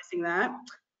utilizing that,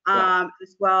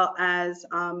 as well as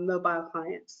mobile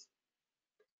clients.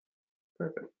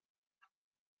 Perfect.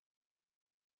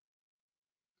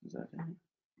 Is that it?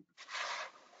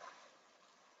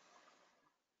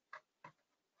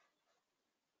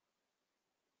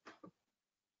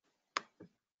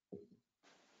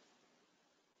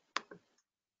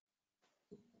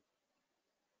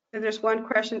 So there's one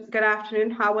question. Good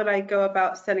afternoon. How would I go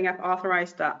about setting up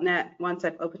authorize.net once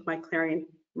I've opened my Clarien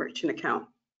merchant account?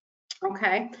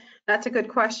 Okay, that's a good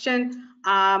question.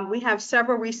 We have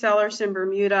several resellers in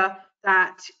Bermuda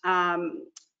that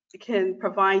can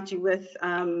provide you with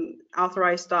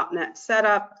authorized.net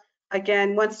setup.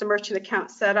 Again, once the merchant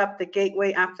account set up, the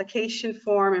gateway application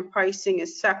form and pricing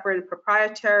is separate and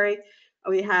proprietary.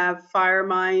 We have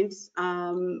FireMinds,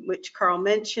 which Carl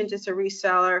mentioned is a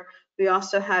reseller. We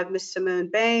also have Ms. Simone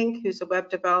Bang, who's a web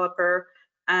developer,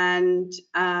 and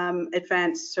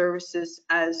advanced services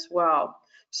as well.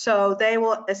 So they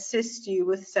will assist you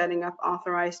with setting up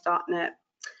authorized.net.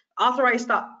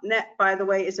 Authorized.net, by the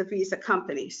way, is a Visa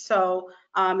company. So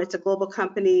it's a global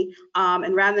company.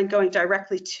 And rather than going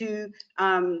directly to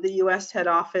the US head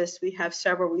office, we have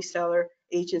several reseller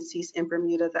agencies in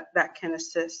Bermuda that can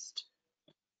assist.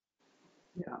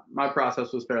 Yeah, my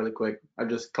process was fairly quick. I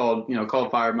just called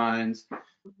FireMinds.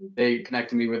 They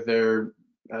connected me with their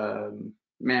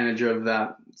manager of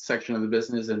that section of the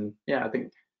business, and yeah, I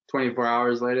think 24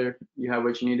 hours later, you have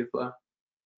what you need to flow.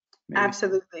 Maybe.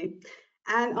 Absolutely.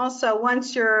 And also,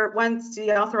 once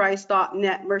the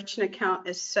authorized.net merchant account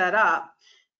is set up,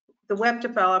 the web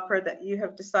developer that you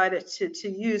have decided to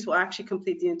use will actually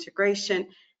complete the integration,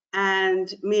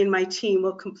 and me and my team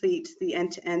will complete the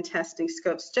end-to-end testing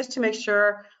scopes just to make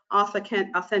sure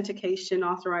authentication,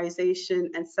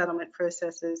 authorization, and settlement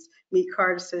processes meet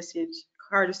card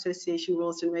association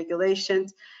rules and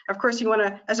regulations. Of course, you want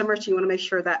to, as a merchant, you want to make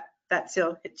sure that that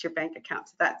sale hits your bank account.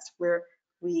 So that's where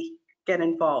we get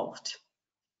involved.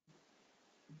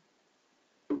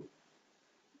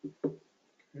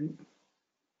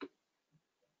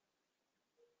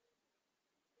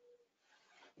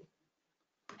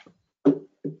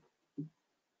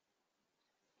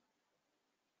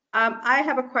 I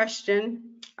have a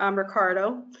question,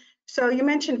 Ricardo. So you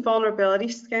mentioned vulnerability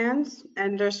scans,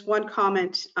 and there's one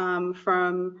comment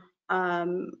from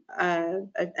an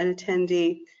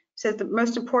attendee. It says the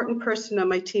most important person on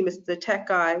my team is the tech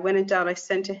guy. When in doubt, I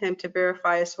send to him to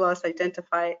verify as well as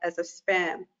identify as a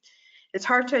spam. It's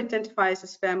hard to identify as a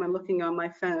spam when looking on my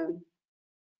phone.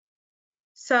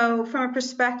 So from a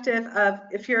perspective of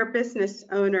if you're a business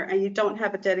owner and you don't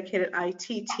have a dedicated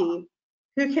IT team,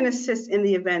 who can assist in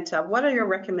the event of? What are your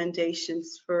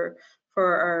recommendations for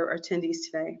our attendees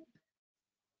today?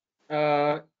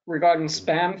 Regarding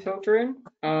spam filtering,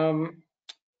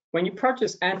 when you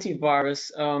purchase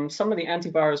antivirus, some of the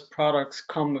antivirus products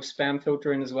come with spam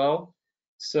filtering as well.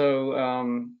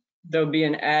 So there'll be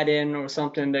an add-in or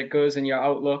something that goes in your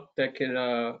Outlook that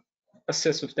could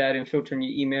assist with that in filtering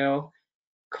your email.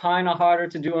 Kind of harder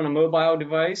to do on a mobile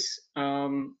device.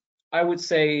 I would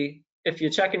say if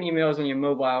you're checking emails on your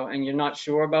mobile and you're not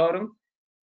sure about them,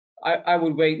 I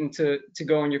would wait until to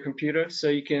go on your computer so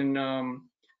you can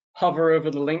hover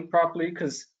over the link properly.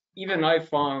 Because even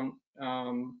iPhone,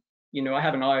 I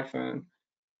have an iPhone.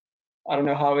 I don't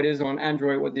know how it is on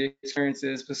Android, what the experience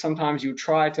is, but sometimes you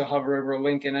try to hover over a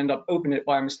link and end up opening it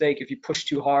by mistake if you push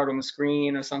too hard on the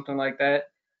screen or something like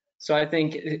that. So I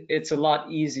think it's a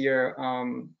lot easier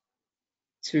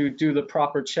to do the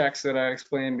proper checks that I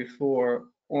explained before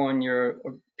on your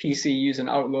PC using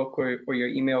Outlook or your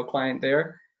email client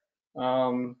there.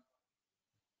 And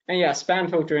yeah, spam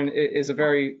filtering is a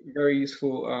very, very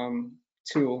useful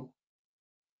tool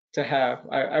to have.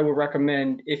 I would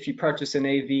recommend if you purchase an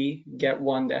AV, get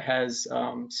one that has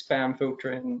spam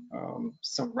filtering,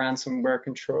 some ransomware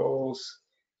controls,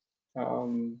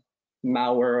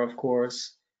 malware, of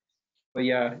course. But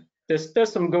yeah,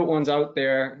 there's some good ones out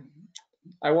there.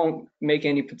 I won't make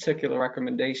any particular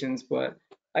recommendations, but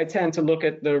I tend to look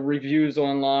at the reviews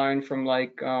online from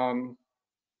like, don't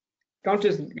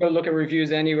just go look at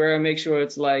reviews anywhere. Make sure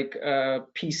it's like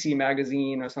PC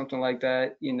Magazine or something like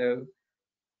that,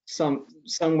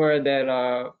 somewhere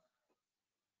that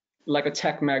like a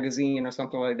tech magazine or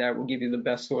something like that will give you the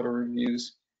best sort of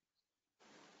reviews.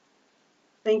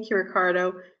 Thank you,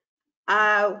 Ricardo.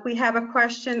 We have a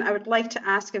question. I would like to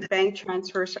ask if bank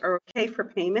transfers are okay for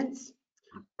payments,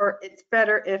 or it's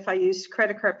better if I use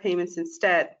credit card payments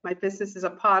instead. My business is a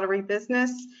pottery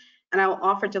business, and I will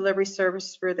offer delivery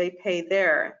services where they pay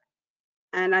there.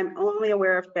 And I'm only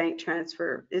aware of bank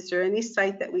transfer. Is there any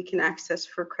site that we can access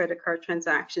for credit card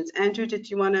transactions? Andrew, did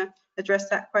you want to address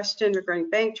that question regarding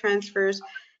bank transfers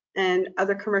and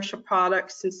other commercial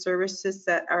products and services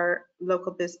that our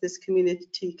local business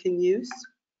community can use?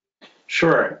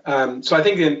 Sure. So I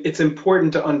think it's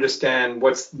important to understand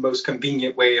what's the most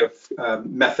convenient way of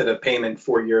method of payment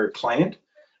for your client.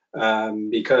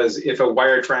 Because if a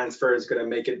wire transfer is going to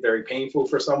make it very painful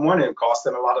for someone and cost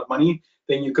them a lot of money,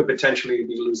 then you could potentially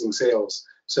be losing sales.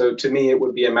 So to me, it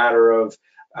would be a matter of,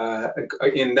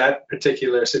 in that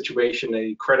particular situation,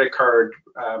 a credit card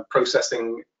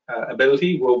processing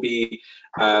ability will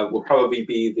probably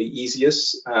be the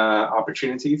easiest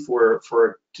opportunity for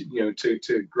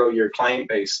to grow your client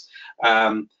base.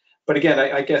 But again,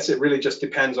 I guess it really just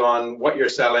depends on what you're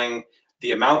selling,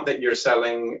 the amount that you're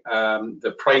selling,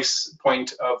 the price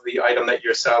point of the item that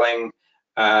you're selling,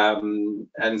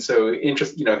 and so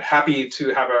happy to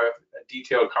have a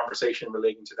detailed conversation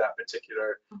relating to that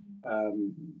particular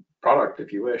product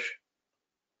if you wish.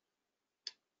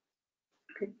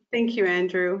 Thank you,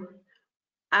 Andrew.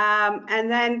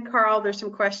 And then, Carl, there's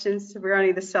some questions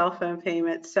regarding the cell phone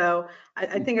payment. So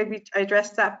I think I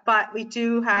addressed that, but we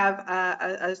do have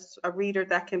a reader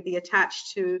that can be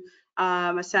attached to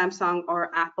a Samsung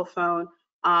or Apple phone,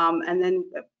 and then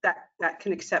that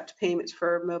can accept payments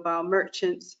for mobile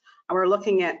merchants. And we're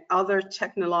looking at other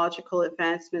technological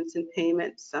advancements in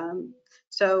payments.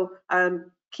 So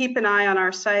keep an eye on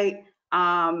our site,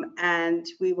 and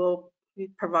we will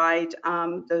provide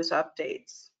those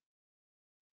updates.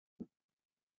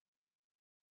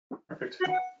 Perfect.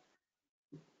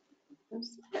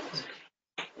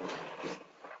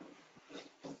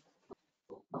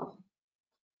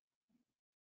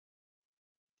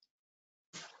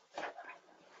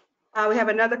 We have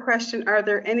another question. Are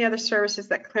there any other services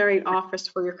that Clarien offers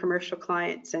for your commercial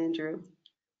clients, Andrew?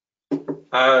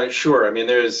 Sure. I mean,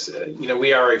 there's,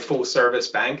 we are a full service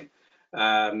bank.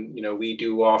 We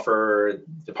do offer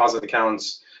deposit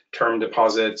accounts, term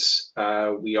deposits.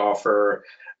 We offer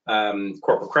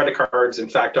corporate credit cards. In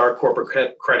fact, our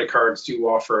corporate credit cards do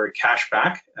offer cash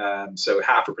back, so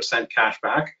 0.5% cash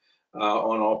back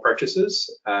on all purchases.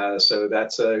 So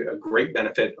that's a great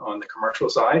benefit on the commercial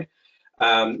side.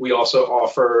 We also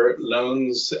offer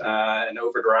loans and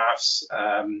overdrafts.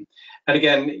 And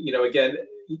again,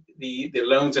 the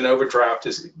loans and overdraft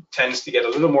tends to get a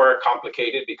little more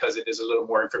complicated because it is a little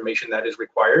more information that is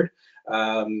required.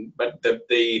 But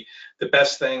the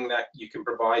best thing that you can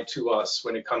provide to us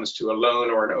when it comes to a loan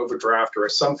or an overdraft or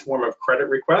some form of credit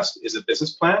request is a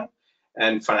business plan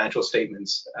and financial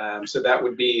statements. So that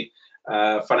would be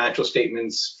financial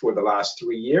statements for the last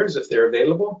 3 years if they're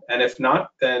available, and if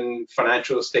not, then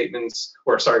financial statements,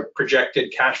 or sorry,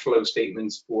 projected cash flow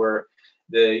statements for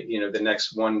the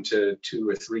next 1 to 2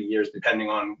 or 3 years, depending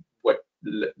on what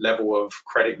level of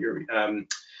credit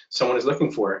someone is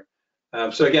looking for.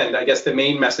 So again, I guess the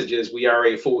main message is we are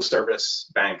a full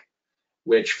service bank,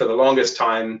 which for the longest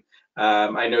time,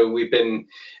 I know we've been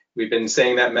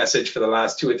saying that message for the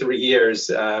last 2 or 3 years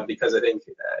because I think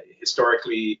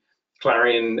historically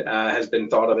Clarien has been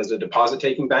thought of as a deposit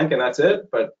taking bank and that's it,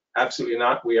 but absolutely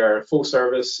not. We are full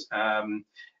service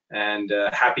and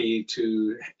happy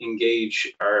to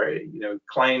engage our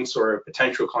clients or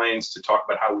potential clients to talk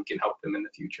about how we can help them in the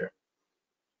future.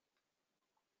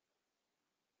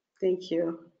 Thank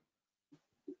you.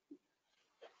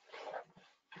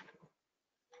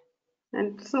 And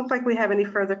it doesn't look like we have any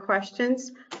further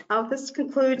questions. This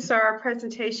concludes our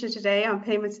presentation today on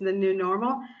payments in the new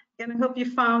normal. And I hope you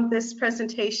found this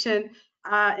presentation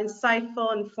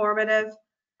insightful, informative.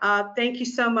 Thank you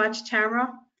so much,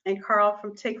 Tamara and Carl,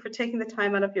 for taking the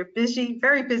time out of your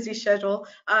very busy schedule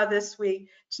this week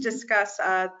to discuss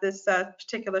this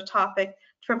particular topic,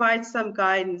 to provide some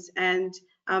guidance and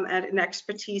an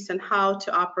expertise on how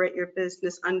to operate your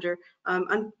business under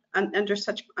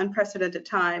such unprecedented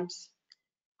times.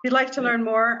 If you'd like to learn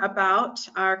more about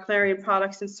our Clarien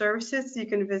products and services, you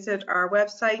can visit our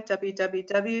website,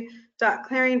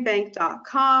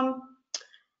 www.clarienbank.com.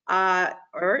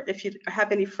 Or if you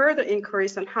have any further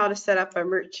inquiries on how to set up a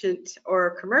merchant or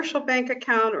a commercial bank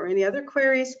account or any other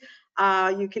queries,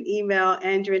 you can email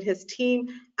Andrew and his team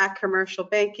at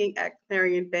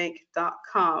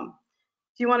commercialbanking@clarienbank.com.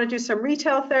 If you want to do some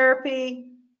retail therapy,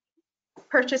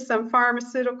 purchase some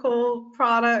pharmaceutical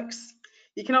products,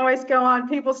 you can always go on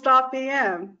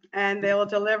PeopleStop.bm and they will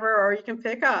deliver, or you can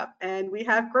pick up. And we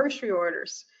have grocery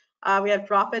orders. We have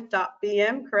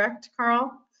Dropit.bm, correct,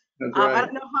 Carl? That's right. I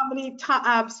don't know how many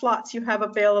slots you have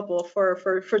available for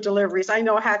deliveries. I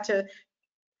know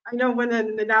when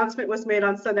an announcement was made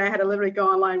on Sunday, I had to literally go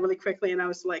online really quickly, and I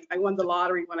was like, I won the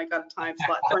lottery when I got a time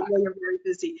slot. So I know you're very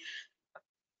busy.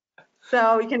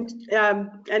 So you can,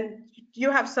 and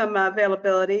you have some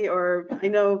availability, or I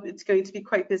know it's going to be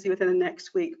quite busy within the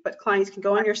next week, but clients can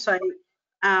go on your site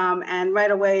and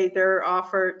right away they're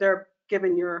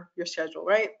given your schedule,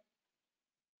 right?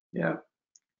 Yeah.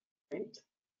 Great.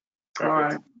 All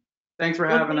right. Thanks for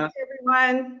having us. Thanks,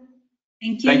 everyone.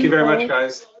 Thank you. Thank you very much,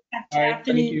 guys. Good All right,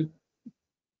 afternoon. thank you.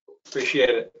 Appreciate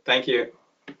it. Thank you.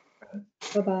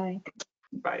 Bye-bye.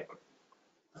 Bye.